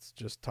 It's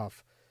just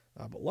tough.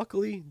 But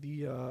luckily,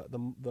 the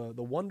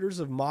wonders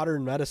of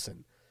modern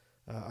medicine.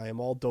 I am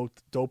all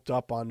doped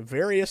up on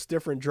various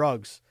different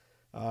drugs,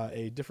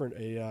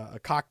 a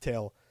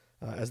cocktail,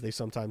 as they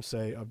sometimes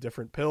say, of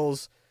different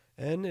pills,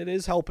 and it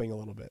is helping a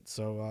little bit.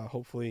 So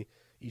hopefully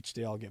each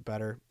day I'll get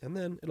better, and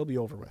then it'll be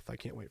over with. I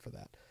can't wait for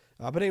that.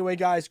 But anyway,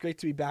 guys, great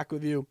to be back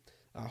with you.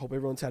 I hope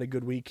everyone's had a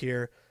good week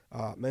here.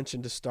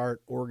 Mentioned to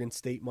start Oregon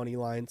State money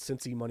line,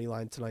 Cincy money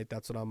line tonight.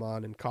 That's what I'm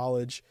on in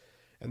college.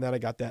 And then I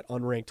got that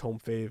unranked home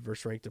fave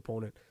versus ranked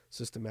opponent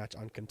system match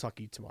on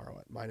Kentucky tomorrow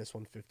at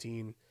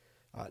 -115.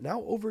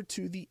 Now over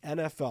to the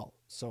NFL.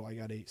 So I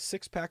got a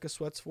 6-pack of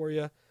sweats for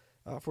you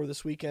for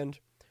this weekend.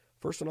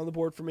 First one on the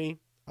board for me,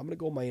 I'm going to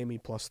go Miami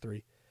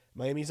 +3.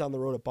 Miami's on the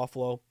road at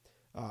Buffalo.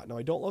 Now,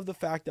 I don't love the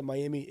fact that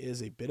Miami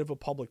is a bit of a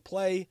public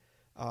play.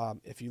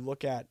 If you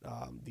look at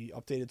the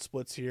updated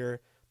splits here,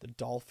 the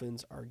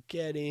Dolphins are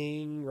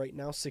getting, right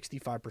now,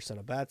 65%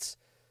 of bets.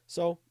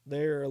 So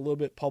they're a little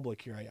bit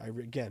public here. I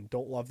again,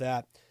 don't love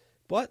that.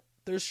 But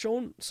there's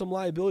shown some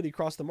liability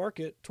across the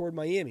market toward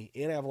Miami,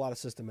 and I have a lot of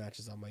system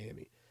matches on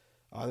Miami.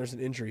 There's an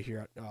injury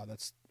here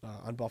that's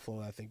on Buffalo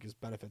that I think is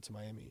benefit to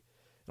Miami.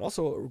 And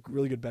also a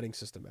really good betting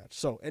system match.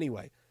 So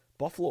anyway,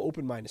 Buffalo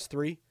open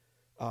 -3.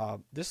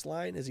 This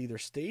line has either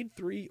stayed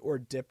 3 or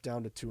dipped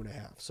down to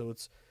 2.5. So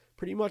it's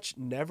pretty much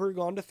never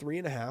gone to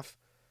 3.5,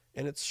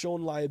 and it's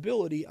shown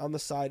liability on the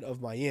side of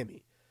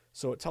Miami.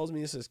 So it tells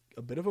me this is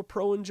a bit of a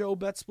pro and Joe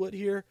bet split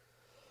here,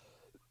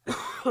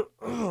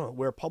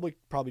 where public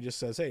probably just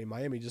says, hey,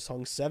 Miami just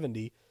hung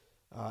 70.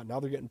 Now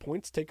they're getting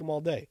points, take them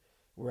all day.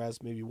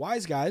 Whereas maybe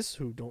wise guys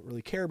who don't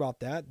really care about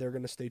that, they're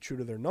going to stay true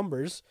to their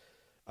numbers.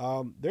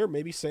 They're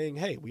maybe saying,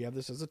 hey, we have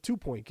this as a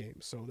 2-point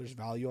game, so there's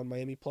value on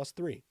Miami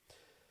 +3.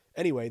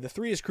 Anyway, the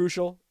 3 is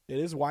crucial. It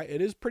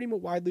is pretty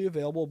much widely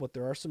available, but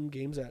there are some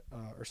games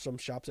or some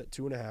shops at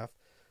 2.5.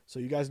 So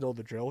you guys know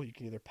the drill. You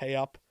can either pay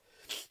up,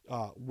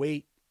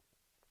 wait,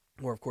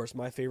 or of course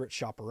my favorite,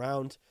 shop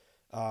around.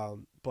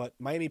 But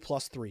Miami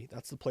 +3,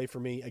 that's the play for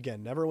me.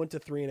 Again, never went to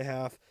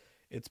 3.5.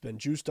 It's been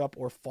juiced up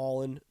or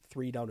fallen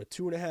 3 down to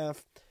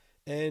 2.5.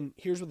 And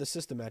here's where the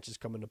system matches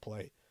come into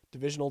play.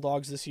 Divisional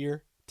dogs this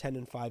year,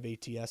 10-5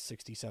 ATS,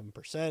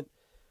 67%.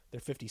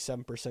 They're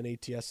 57%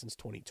 ATS since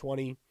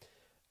 2020.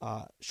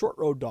 Short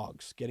road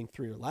dogs getting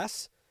 3 or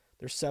less.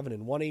 They're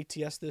 7-1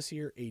 ATS this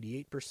year,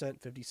 88%,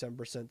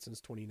 57%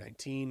 since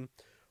 2019.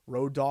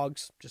 Road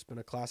dogs, just been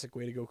a classic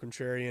way to go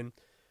contrarian.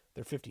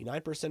 They're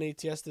 59%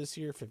 ATS this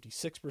year,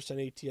 56%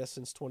 ATS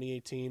since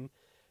 2018.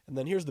 And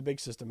then here's the big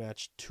system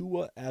match,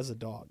 Tua as a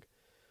dog.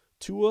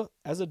 Tua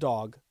as a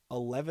dog,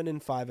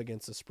 11-5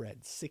 against the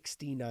spread,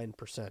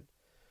 69%.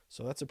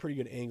 So that's a pretty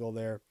good angle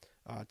there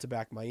to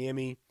back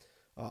Miami.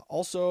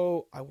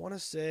 Also, I want to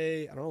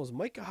say, I don't know, it was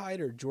Micah Hyde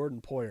or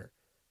Jordan Poyer.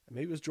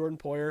 Maybe it was Jordan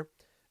Poyer,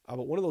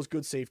 but one of those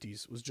good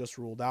safeties was just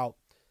ruled out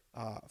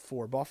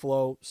for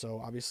Buffalo. So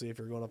obviously, if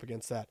you're going up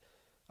against that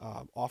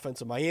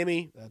offense of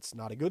Miami, that's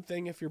not a good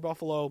thing if you're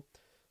Buffalo.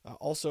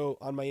 Also,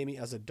 on Miami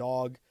as a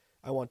dog,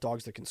 I want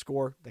dogs that can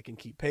score, that can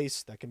keep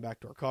pace, that can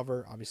backdoor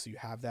cover. Obviously, you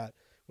have that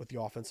with the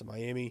offense of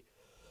Miami.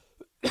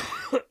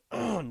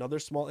 Another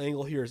small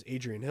angle here is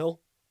Adrian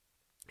Hill.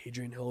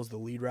 Adrian Hill is the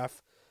lead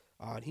ref.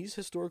 And he's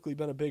historically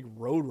been a big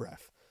road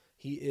ref.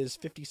 He is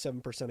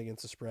 57%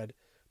 against the spread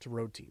to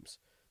road teams.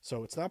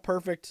 So it's not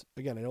perfect.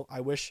 Again,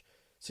 I wish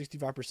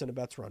 65% of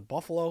bets were on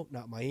Buffalo,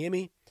 not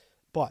Miami.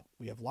 But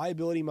we have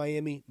liability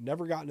Miami,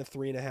 never gotten to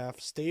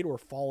 3.5, stayed or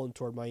fallen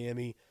toward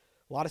Miami.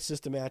 A lot of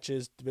system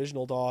matches,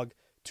 divisional dog,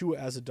 Tua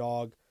as a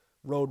dog,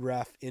 road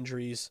ref,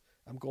 injuries.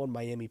 I'm going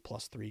Miami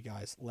 +3,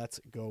 guys. Let's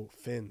go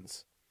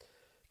Fins.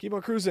 Keep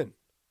on cruising.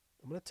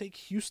 I'm going to take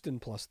Houston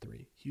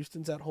 +3.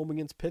 Houston's at home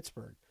against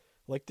Pittsburgh.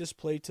 Like this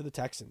play to the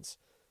Texans.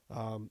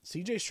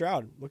 CJ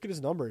Stroud, look at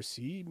his numbers.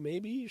 He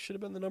maybe should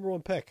have been the number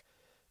 1 pick.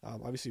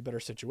 Obviously, better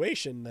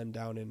situation than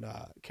down in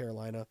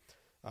Carolina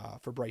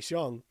for Bryce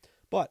Young.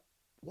 But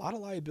a lot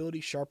of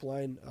liability, sharp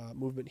line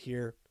movement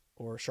here,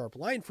 or sharp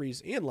line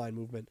freeze and line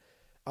movement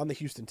on the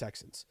Houston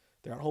Texans.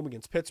 They're at home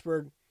against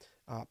Pittsburgh.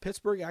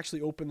 Pittsburgh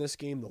actually opened this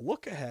game. The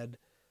look ahead,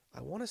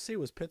 I want to say,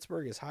 was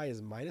Pittsburgh as high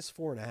as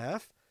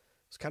 -4.5.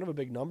 It's kind of a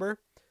big number.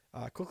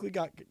 Quickly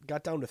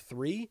got down to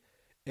 3,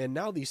 and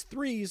now these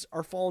 3s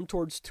are falling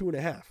towards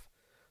 2.5.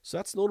 So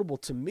that's notable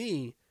to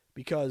me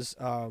because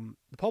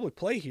the public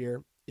play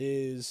here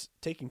is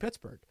taking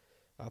Pittsburgh.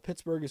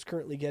 Pittsburgh is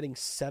currently getting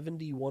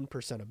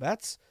 71% of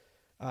bets,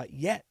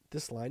 yet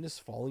this line is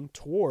falling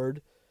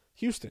toward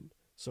Houston.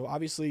 So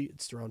obviously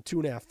it's around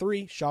 2.5,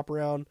 3. Shop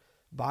around,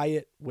 buy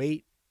it,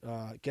 wait,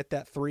 get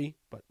that 3.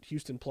 But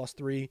Houston plus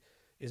 3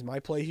 is my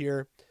play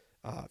here.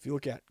 If you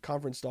look at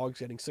conference dogs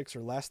getting 6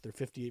 or less, they're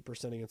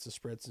 58% against the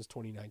spread since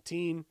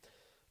 2019.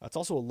 It's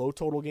also a low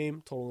total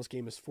game. Total in this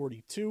game is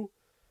 42.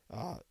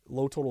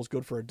 Low total is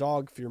good for a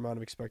dog. Fewer amount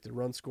of expected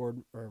runs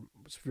scored, or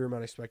fewer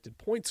amount of expected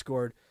points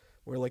scored.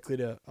 We're likely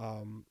to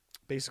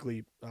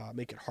basically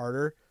make it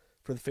harder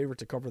for the favorite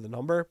to cover the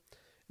number.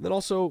 And then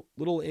also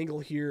little angle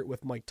here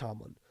with Mike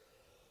Tomlin.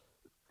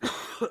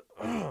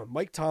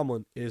 Mike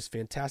Tomlin is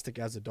fantastic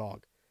as a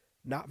dog.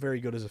 Not very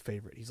good as a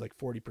favorite. He's like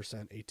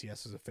 40%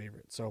 ATS as a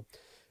favorite. So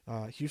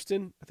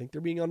Houston, I think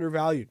they're being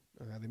undervalued.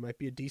 They might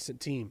be a decent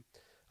team.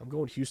 I'm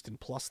going Houston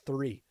plus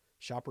 3.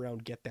 Shop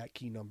around, get that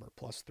key number,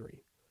 plus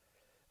 3.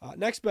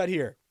 Next bet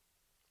here.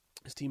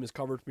 This team has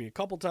covered for me a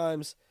couple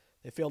times.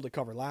 They failed to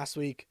cover last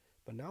week,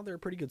 but now they're a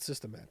pretty good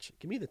system match.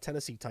 Give me the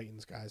Tennessee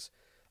Titans, guys.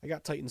 I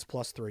got Titans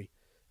plus 3.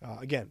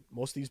 Again,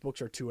 most of these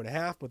books are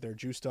 2.5, but they're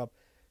juiced up.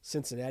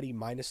 Cincinnati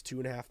minus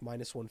 2.5,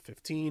 minus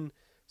 115.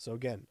 So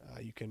again,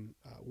 you can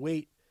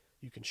wait,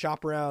 you can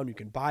shop around, you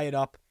can buy it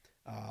up.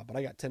 But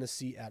I got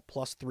Tennessee at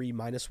plus 3,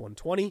 minus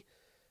 120.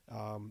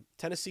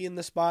 Tennessee in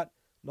this spot.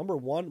 Number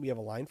 1, we have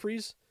a line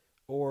freeze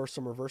or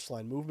some reverse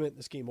line movement.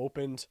 This game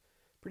opened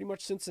pretty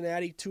much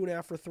Cincinnati,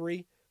 2.5 for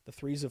 3. The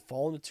 3s have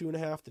fallen to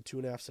 2.5. The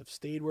 2.5s have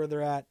stayed where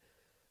they're at.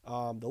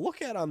 The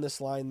look at on this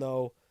line,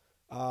 though,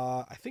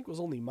 I think was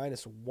only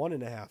minus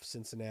 1.5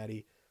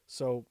 Cincinnati.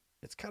 So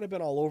it's kind of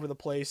been all over the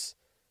place.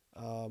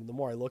 The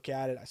more I look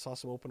at it, I saw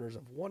some openers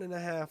of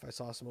 1.5. I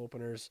saw some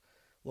openers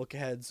look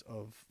aheads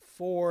of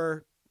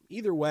 4.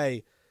 Either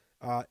way,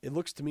 it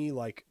looks to me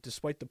like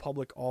despite the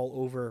public all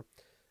over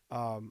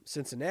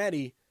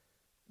Cincinnati,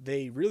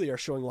 they really are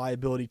showing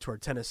liability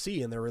toward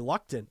Tennessee, and they're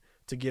reluctant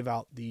to give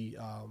out the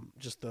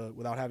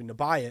without having to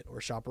buy it or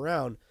shop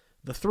around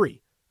the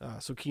 3.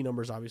 So key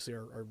numbers obviously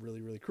are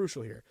really, really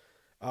crucial here.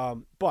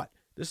 But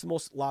this is the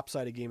most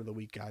lopsided game of the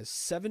week, guys.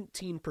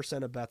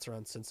 17% of bets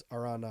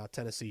are on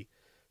Tennessee.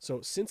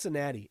 So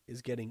Cincinnati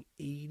is getting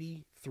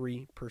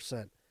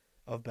 83%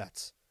 of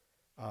bets.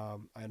 I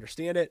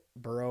understand it.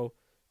 Burrow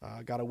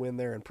got a win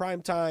there in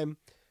prime time.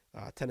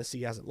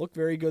 Tennessee hasn't looked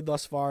very good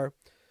thus far.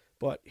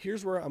 But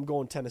here's where I'm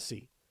going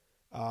Tennessee.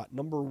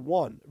 Number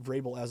 1,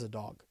 Vrabel as a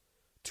dog.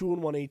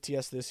 2-1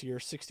 ATS this year,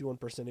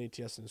 61%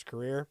 ATS in his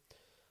career.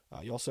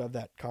 You also have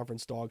that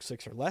conference dog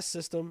 6 or less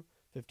system,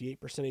 58%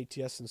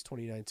 ATS since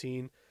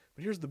 2019.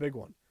 But here's the big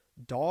one.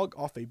 Dog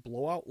off a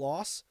blowout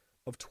loss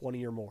of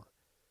 20 or more.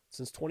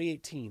 Since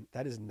 2018,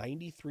 that is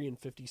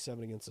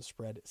 93-57 against the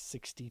spread,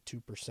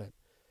 62%.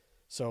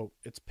 So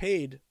it's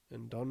paid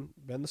and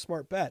been the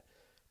smart bet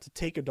to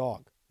take a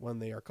dog when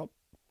they are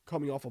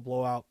coming off a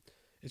blowout.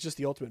 It's just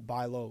the ultimate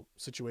buy low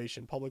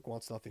situation. Public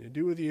wants nothing to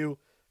do with you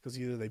because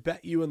either they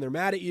bet you and they're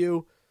mad at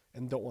you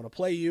and don't want to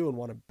play you and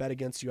want to bet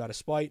against you out of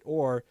spite,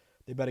 or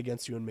they bet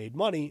against you and made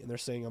money and they're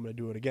saying, I'm going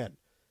to do it again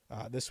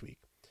this week.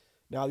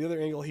 Now, the other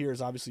angle here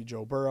is obviously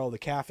Joe Burrow. The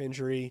calf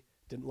injury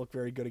didn't look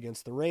very good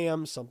against the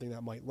Rams, something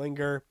that might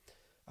linger.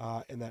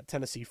 And that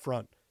Tennessee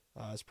front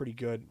is pretty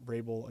good.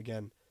 Vrabel,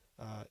 again,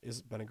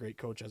 has been a great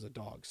coach as a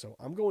dog. So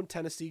I'm going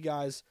Tennessee,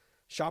 guys.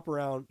 Shop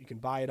around. You can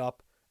buy it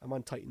up. I'm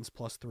on Titans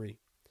plus 3.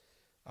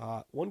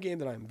 One game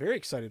that I'm very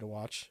excited to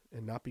watch,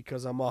 and not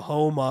because I'm a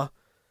homer,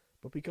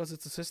 but because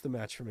it's a system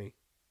match for me.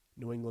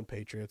 New England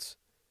Patriots.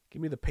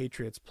 Give me the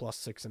Patriots plus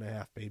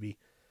 6.5, baby.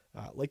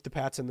 Like the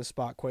Pats in this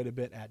spot quite a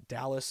bit at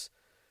Dallas.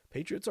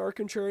 Patriots are a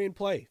contrarian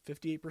play.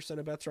 58%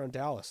 of bets are on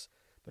Dallas.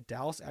 But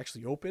Dallas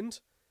actually opened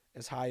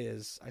as high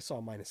as, I saw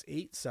minus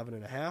 8,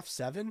 7.5,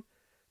 7.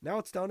 Now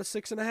it's down to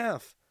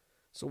 6.5.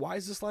 So why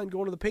is this line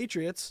going to the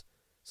Patriots?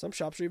 Some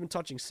shops are even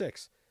touching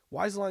 6.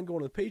 Why is the line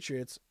going to the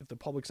Patriots if the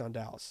public's on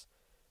Dallas?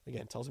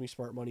 Again, tells me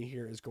smart money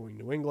here is going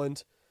New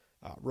England.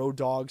 Road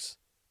dogs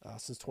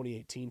since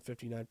 2018,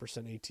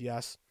 59%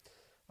 ATS.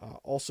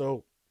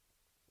 Also,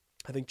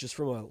 I think just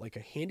from a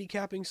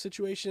handicapping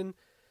situation,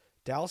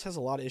 Dallas has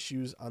a lot of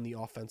issues on the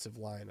offensive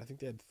line. I think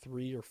they had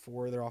 3 or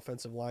 4 of their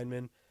offensive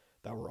linemen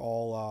that were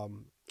all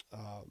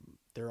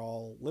they're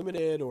all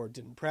limited or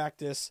didn't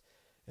practice.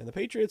 And the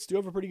Patriots do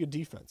have a pretty good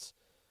defense.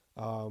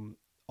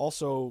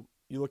 Also,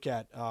 you look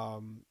at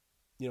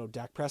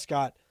Dak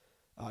Prescott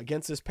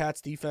against this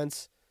Pats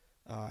defense.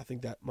 I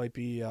think that might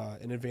be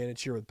an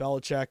advantage here with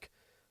Belichick,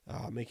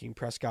 making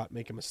Prescott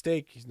make a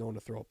mistake. He's known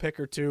to throw a pick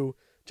or two.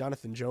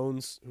 Jonathan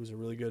Jones, who's a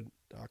really good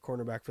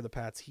cornerback for the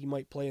Pats, he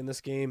might play in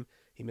this game.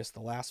 He missed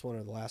the last one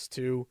or the last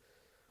 2.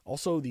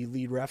 Also, the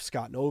lead ref,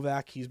 Scott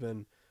Novak, he's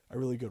been a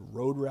really good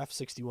road ref,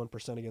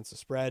 61% against the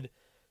spread.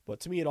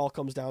 But to me, it all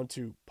comes down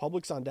to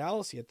public's on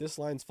Dallas, yet this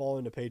line's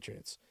falling to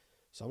Patriots.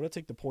 So I'm going to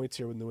take the points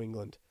here with New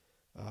England.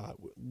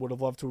 Would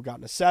have loved to have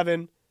gotten a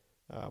 7.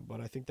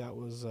 But I think that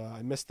was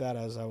I missed that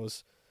as I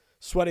was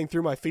sweating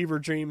through my fever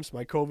dreams,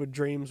 my COVID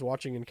dreams,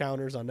 watching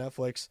Encounters on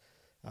Netflix.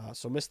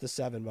 So missed the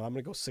 7, but I'm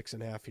going to go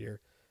 6.5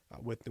 here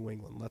with New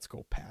England. Let's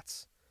go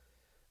Pats.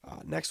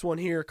 Next one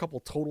here, a couple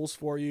totals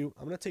for you.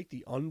 I'm going to take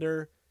the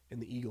under in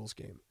the Eagles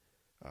game.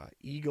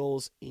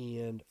 Eagles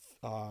and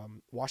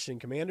Washington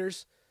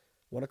Commanders,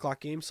 1 o'clock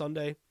game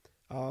Sunday.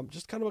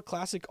 Just kind of a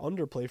classic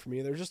under play for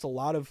me. There's just a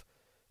lot of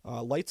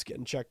lights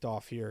getting checked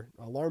off here,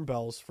 alarm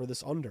bells for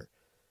this under.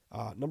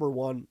 Number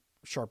one,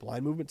 sharp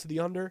line movement to the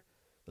under.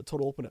 The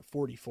total opened at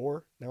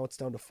 44. Now it's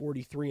down to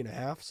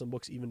 43.5. Some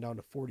books even down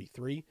to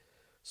 43.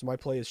 So my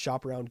play is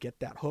shop around, get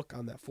that hook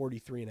on that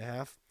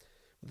 43.5.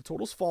 The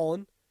total's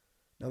fallen.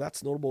 Now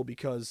that's notable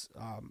because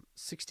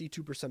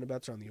 62% of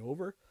bets are on the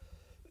over.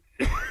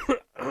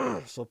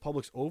 So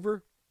public's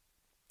over.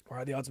 Why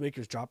are the odds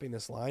makers dropping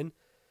this line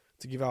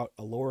to give out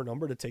a lower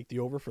number to take the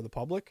over for the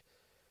public?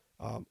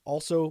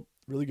 Also,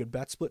 really good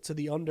bet split to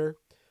the under.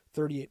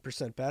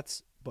 38%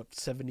 bets, but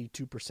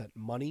 72%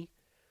 money.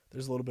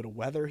 There's a little bit of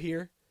weather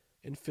here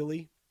in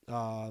Philly.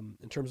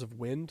 In terms of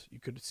wind, you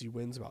could see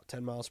winds about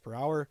 10 miles per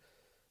hour.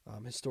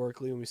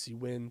 Historically, when we see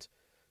wind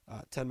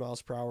 10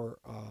 miles per hour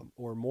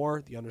or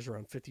more, the under's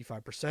around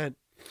 55%.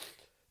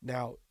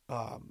 Now,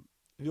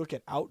 if you look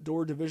at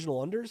outdoor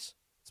divisional unders,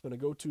 it's been a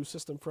go-to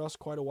system for us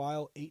quite a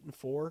while.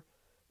 8-4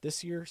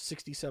 this year,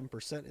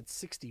 67%.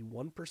 It's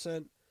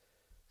 61%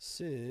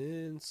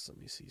 since, let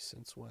me see,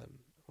 since when?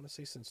 I want to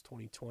say since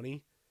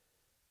 2020.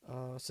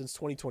 Since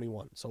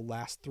 2021, so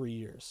last 3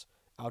 years.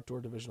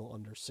 Outdoor divisional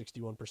under,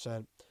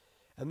 61%.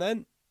 And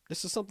then,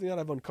 this is something that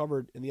I've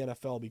uncovered in the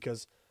NFL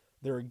because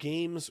there are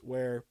games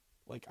where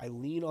like I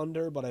lean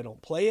under, but I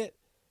don't play it,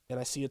 and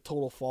I see a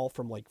total fall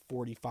from like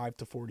 45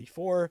 to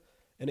 44,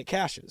 and it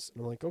cashes.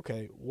 And I'm like,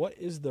 okay, what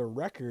is the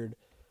record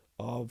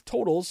of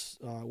totals?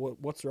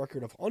 What's the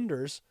record of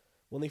unders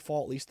when they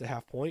fall at least a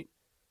half point?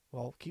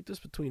 Well, keep this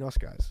between us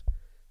guys.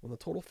 When the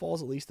total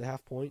falls at least a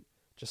half point,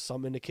 just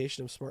some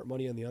indication of smart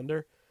money on the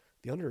under.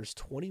 The under is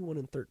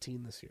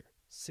 21-13 this year,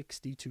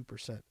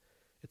 62%.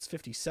 It's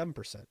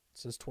 57%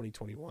 since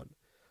 2021.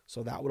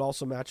 So that would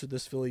also match with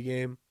this Philly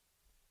game.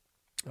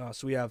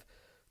 So we have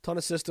a ton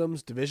of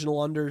systems,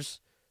 divisional unders,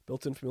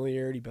 built-in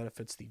familiarity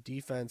benefits the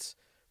defense,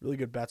 really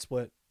good bet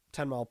split,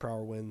 10 mile per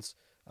hour wins.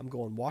 I'm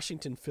going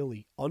Washington,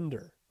 Philly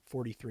under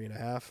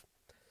 43.5.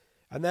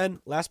 And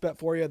then last bet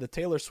for you, the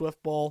Taylor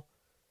Swift Bowl.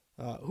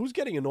 Who's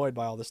getting annoyed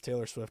by all this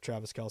Taylor Swift,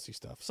 Travis Kelce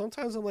stuff?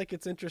 Sometimes I'm like,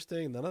 it's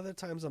interesting. Then other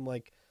times I'm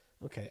like,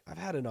 okay, I've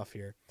had enough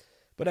here.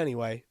 But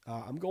anyway,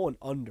 I'm going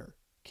under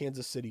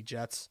Kansas City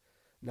Jets.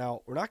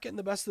 Now, we're not getting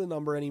the best of the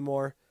number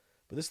anymore,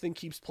 but this thing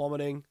keeps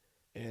plummeting.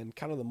 And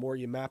kind of the more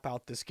you map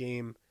out this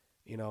game,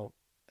 you know,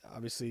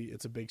 obviously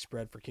it's a big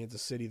spread for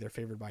Kansas City. They're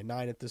favored by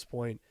 9 at this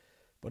point.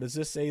 But is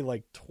this a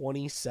like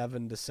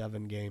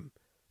 27-7 game?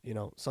 You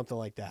know, something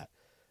like that.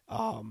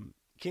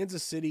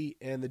 Kansas City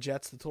and the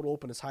Jets, the total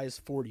open as high as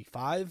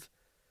 45.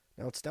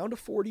 Now it's down to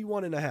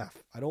 41.5.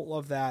 I don't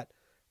love that.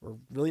 We're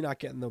really not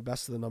getting the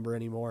best of the number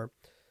anymore.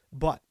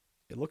 But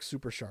it looks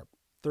super sharp.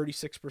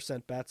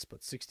 36% bets,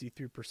 but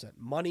 63%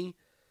 money.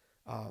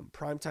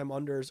 Primetime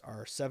unders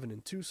are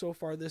 7-2 so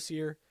far this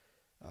year.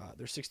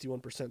 They're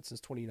 61% since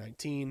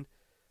 2019.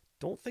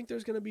 Don't think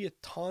there's going to be a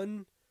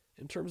ton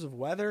in terms of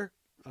weather.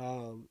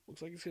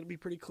 Looks like it's going to be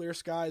pretty clear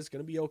skies.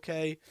 Going to be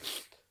okay.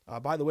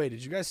 By the way,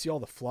 did you guys see all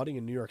the flooding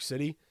in New York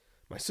City?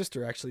 My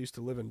sister actually used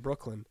to live in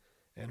Brooklyn,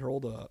 and her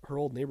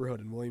old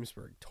neighborhood in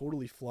Williamsburg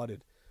totally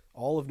flooded.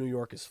 All of New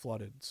York is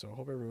flooded, so I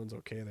hope everyone's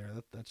okay there.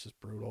 That's just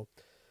brutal.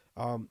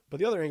 But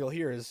the other angle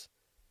here is,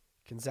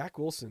 can Zach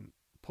Wilson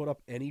put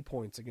up any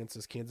points against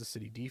this Kansas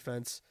City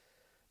defense?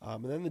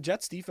 And then the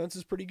Jets defense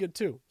is pretty good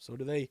too. So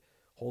do they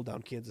hold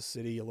down Kansas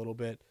City a little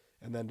bit?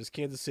 And then does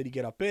Kansas City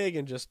get up big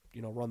and just,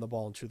 run the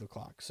ball and chew the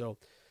clock? So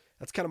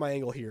that's kind of my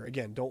angle here.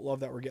 Again, don't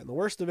love that we're getting the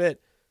worst of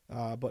it,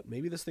 but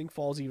maybe this thing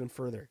falls even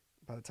further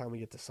by the time we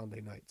get to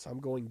Sunday night. So I'm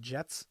going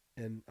Jets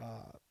and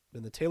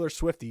the Taylor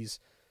Swifties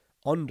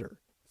under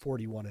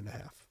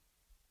 41.5.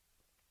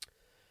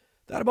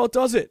 That about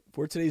does it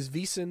for today's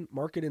VSiN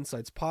Market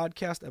Insights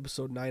podcast,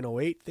 episode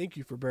 908. Thank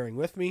you for bearing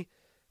with me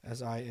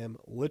as I am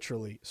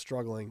literally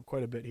struggling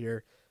quite a bit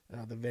here.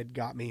 The vid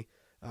got me.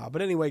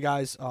 But anyway,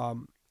 guys,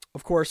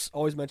 of course,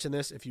 always mention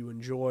this. If you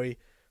enjoy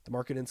the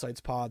Market Insights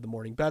pod, the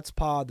Morning Bets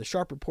pod, the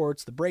Sharp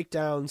Reports, the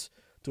breakdowns,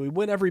 do we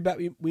win every bet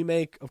we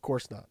make? Of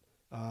course not.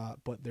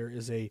 But there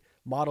is a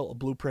model, a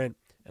blueprint,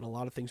 and a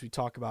lot of things we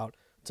talk about,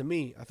 to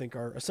me, I think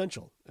are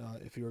essential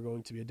if you are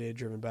going to be a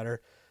data-driven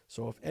bettor.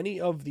 So if any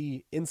of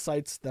the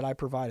insights that I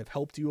provide have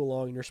helped you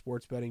along in your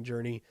sports betting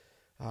journey,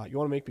 you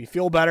want to make me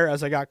feel better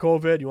as I got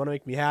COVID, you want to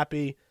make me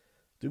happy,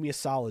 do me a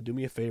solid, do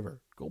me a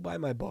favor. Go buy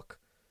my book.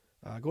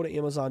 Go to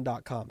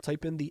Amazon.com.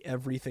 Type in the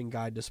Everything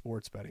Guide to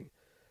Sports Betting.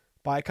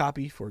 Buy a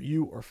copy for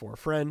you or for a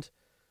friend.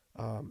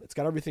 It's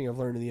got everything I've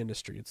learned in the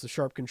industry. It's the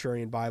Sharp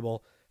Contrarian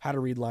Bible, how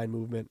to read line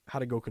movement, how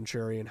to go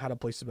contrarian, how to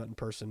place a bet in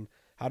person,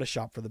 how to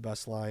shop for the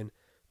best line,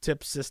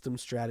 tips, systems,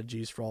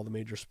 strategies for all the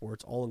major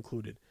sports, all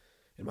included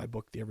in my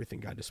book, The Everything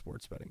Guide to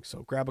Sports Betting.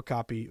 So grab a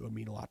copy. It would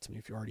mean a lot to me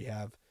if you already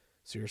have.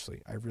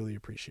 Seriously, I really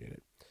appreciate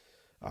it.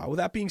 With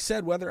that being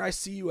said, whether I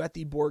see you at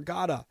the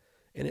Borgata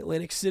in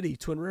Atlantic City,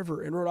 Twin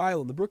River in Rhode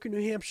Island, the Brook in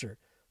New Hampshire,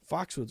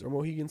 Foxwoods or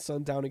Mohegan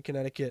Sun down in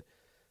Connecticut,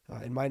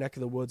 in my neck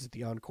of the woods at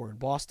the Encore in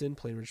Boston,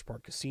 Plainridge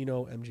Park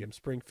Casino, MGM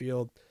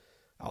Springfield,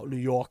 out in New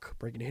York,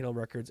 breaking hit home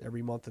records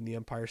every month in the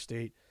Empire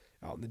State,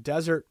 out in the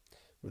desert,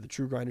 where the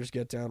True Grinders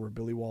get down, where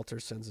Billy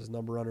Walters sends his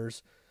number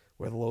runners,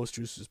 where the lowest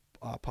juice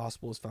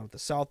possible is found at the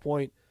South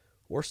Point,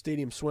 or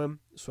Stadium Swim.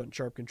 Sweat and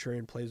Sharp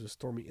Contrarian plays with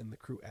Stormy and the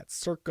crew at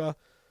Circa,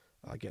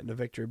 getting a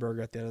victory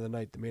burger at the end of the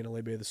night, the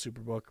Mandalay Bay, the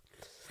Superbook.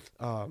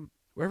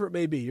 Wherever it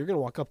may be, you're going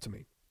to walk up to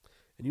me.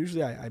 And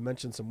usually I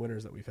mention some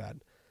winners that we've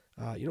had.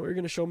 You know what you're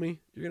going to show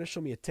me? You're going to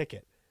show me a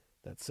ticket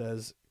that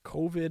says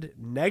COVID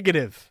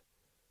negative.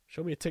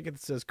 Show me a ticket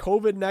that says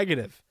COVID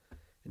negative.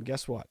 And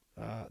guess what?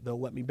 They'll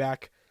let me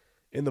back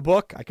in the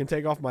book. I can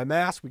take off my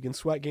mask. We can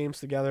sweat games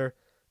together.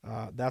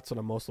 That's what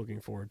I'm most looking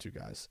forward to,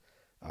 guys.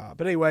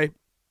 But anyway,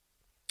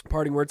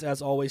 parting words,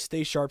 as always,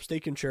 stay sharp, stay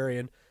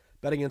contrarian,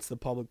 bet against the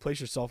public, place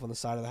yourself on the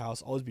side of the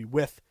house, always be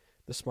with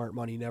the smart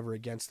money, never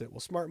against it. Will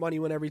smart money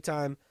win every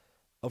time?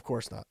 Of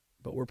course not.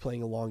 But we're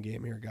playing a long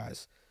game here,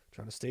 guys.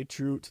 Trying to stay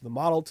true to the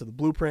model, to the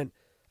blueprint,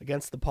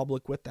 against the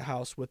public, with the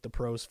house, with the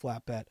pros,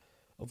 flat bet,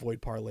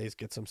 avoid parlays,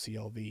 get some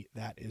CLV.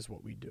 That is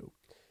what we do.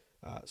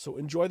 So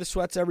enjoy the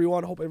sweats,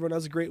 everyone. Hope everyone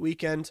has a great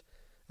weekend.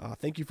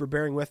 Thank you for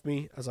bearing with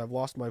me as I've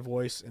lost my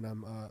voice and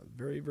I'm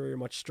very, very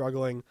much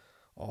struggling,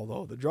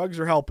 although the drugs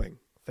are helping.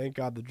 Thank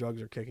God the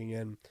drugs are kicking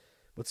in.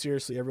 But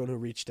seriously, everyone who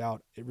reached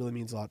out, it really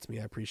means a lot to me.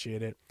 I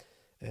appreciate it.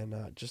 And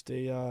just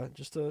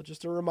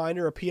a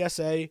reminder, a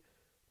PSA,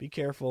 be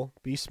careful,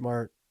 be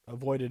smart,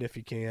 avoid it if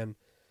you can.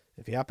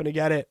 If you happen to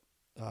get it,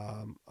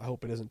 I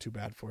hope it isn't too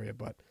bad for you,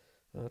 but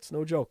it's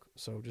no joke.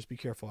 So just be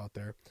careful out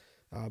there.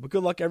 But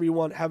good luck,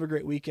 everyone. Have a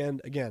great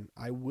weekend. Again,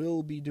 I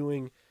will be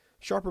doing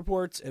sharp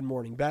reports and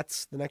morning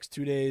bets the next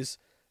 2 days,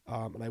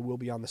 and I will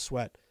be on the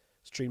sweat.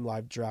 Stream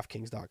live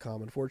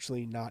DraftKings.com.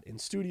 Unfortunately, not in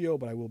studio,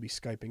 but I will be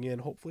Skyping in.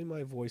 Hopefully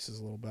my voice is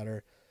a little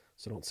better,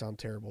 so don't sound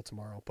terrible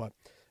tomorrow. But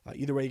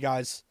either way,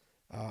 guys,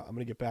 I'm going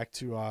to get back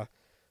to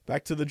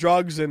the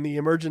drugs and the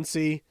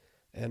emergency,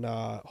 and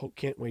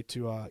can't wait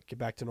to get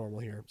back to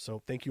normal here.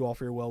 So thank you all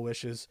for your well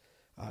wishes.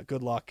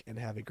 Good luck, and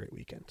have a great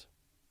weekend.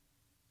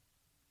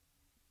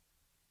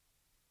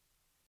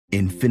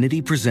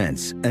 Infinity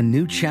presents a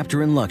new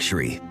chapter in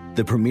luxury,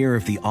 the premiere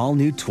of the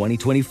all-new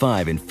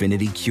 2025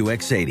 Infinity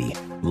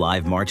QX80,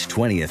 live March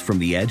 20th from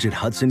the Edge at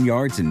Hudson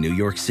Yards in New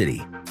York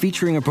City,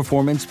 featuring a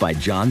performance by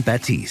John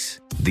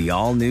Batiste. The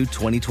all-new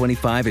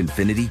 2025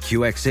 Infinity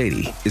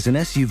QX80 is an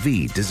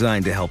SUV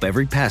designed to help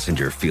every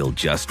passenger feel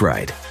just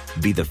right.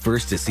 Be the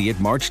first to see it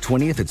March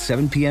 20th at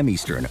 7 p.m.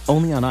 Eastern,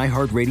 only on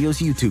iHeartRadio's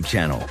YouTube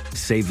channel.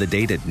 Save the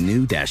date at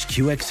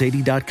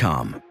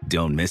new-QX80.com.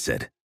 Don't miss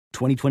it.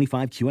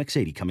 2025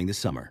 QX80 coming this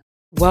summer.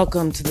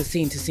 Welcome to the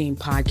Scene to Scene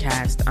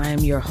podcast. I am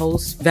your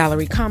host,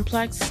 Valerie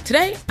Complex.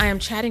 Today, I am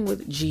chatting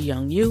with Ji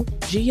Young Yu.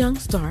 Ji Young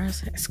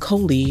stars as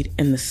co-lead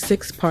in the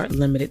 6-part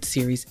limited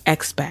series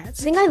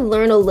Expats. I think I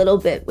learn a little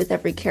bit with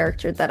every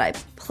character that I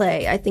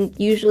play. I think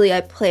usually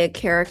I play a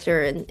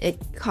character and it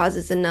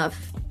causes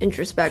enough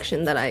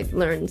introspection that I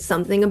learn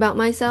something about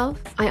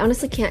myself. I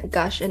honestly can't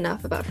gush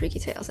enough about Freaky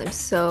Tales. I'm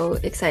so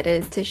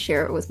excited to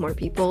share it with more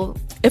people.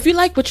 If you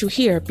like what you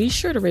hear, be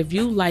sure to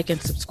review, like,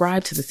 and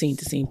subscribe to the Scene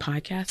to Scene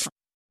podcast.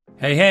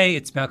 Hey,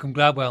 it's Malcolm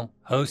Gladwell,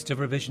 host of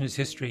Revisionist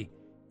History.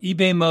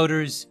 eBay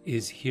Motors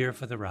is here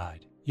for the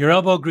ride. Your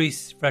elbow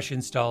grease, fresh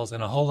installs,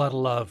 and a whole lot of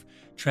love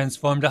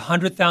transformed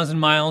 100,000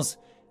 miles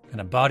and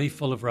a body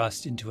full of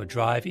rust into a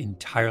drive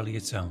entirely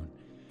its own.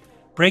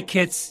 Brake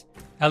kits,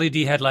 LED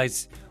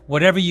headlights,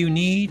 whatever you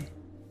need,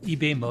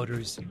 eBay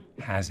Motors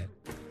has it.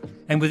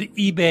 And with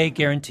eBay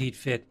Guaranteed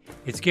Fit,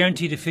 it's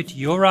guaranteed to fit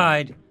your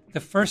ride the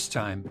first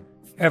time,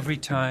 every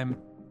time,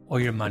 or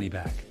your money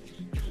back.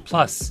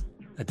 Plus,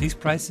 at these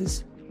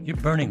prices, you're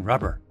burning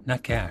rubber,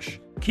 not cash.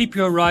 Keep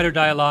your ride or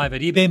die alive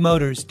at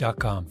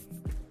ebaymotors.com.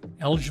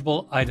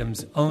 Eligible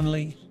items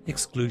only.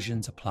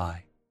 Exclusions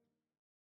apply.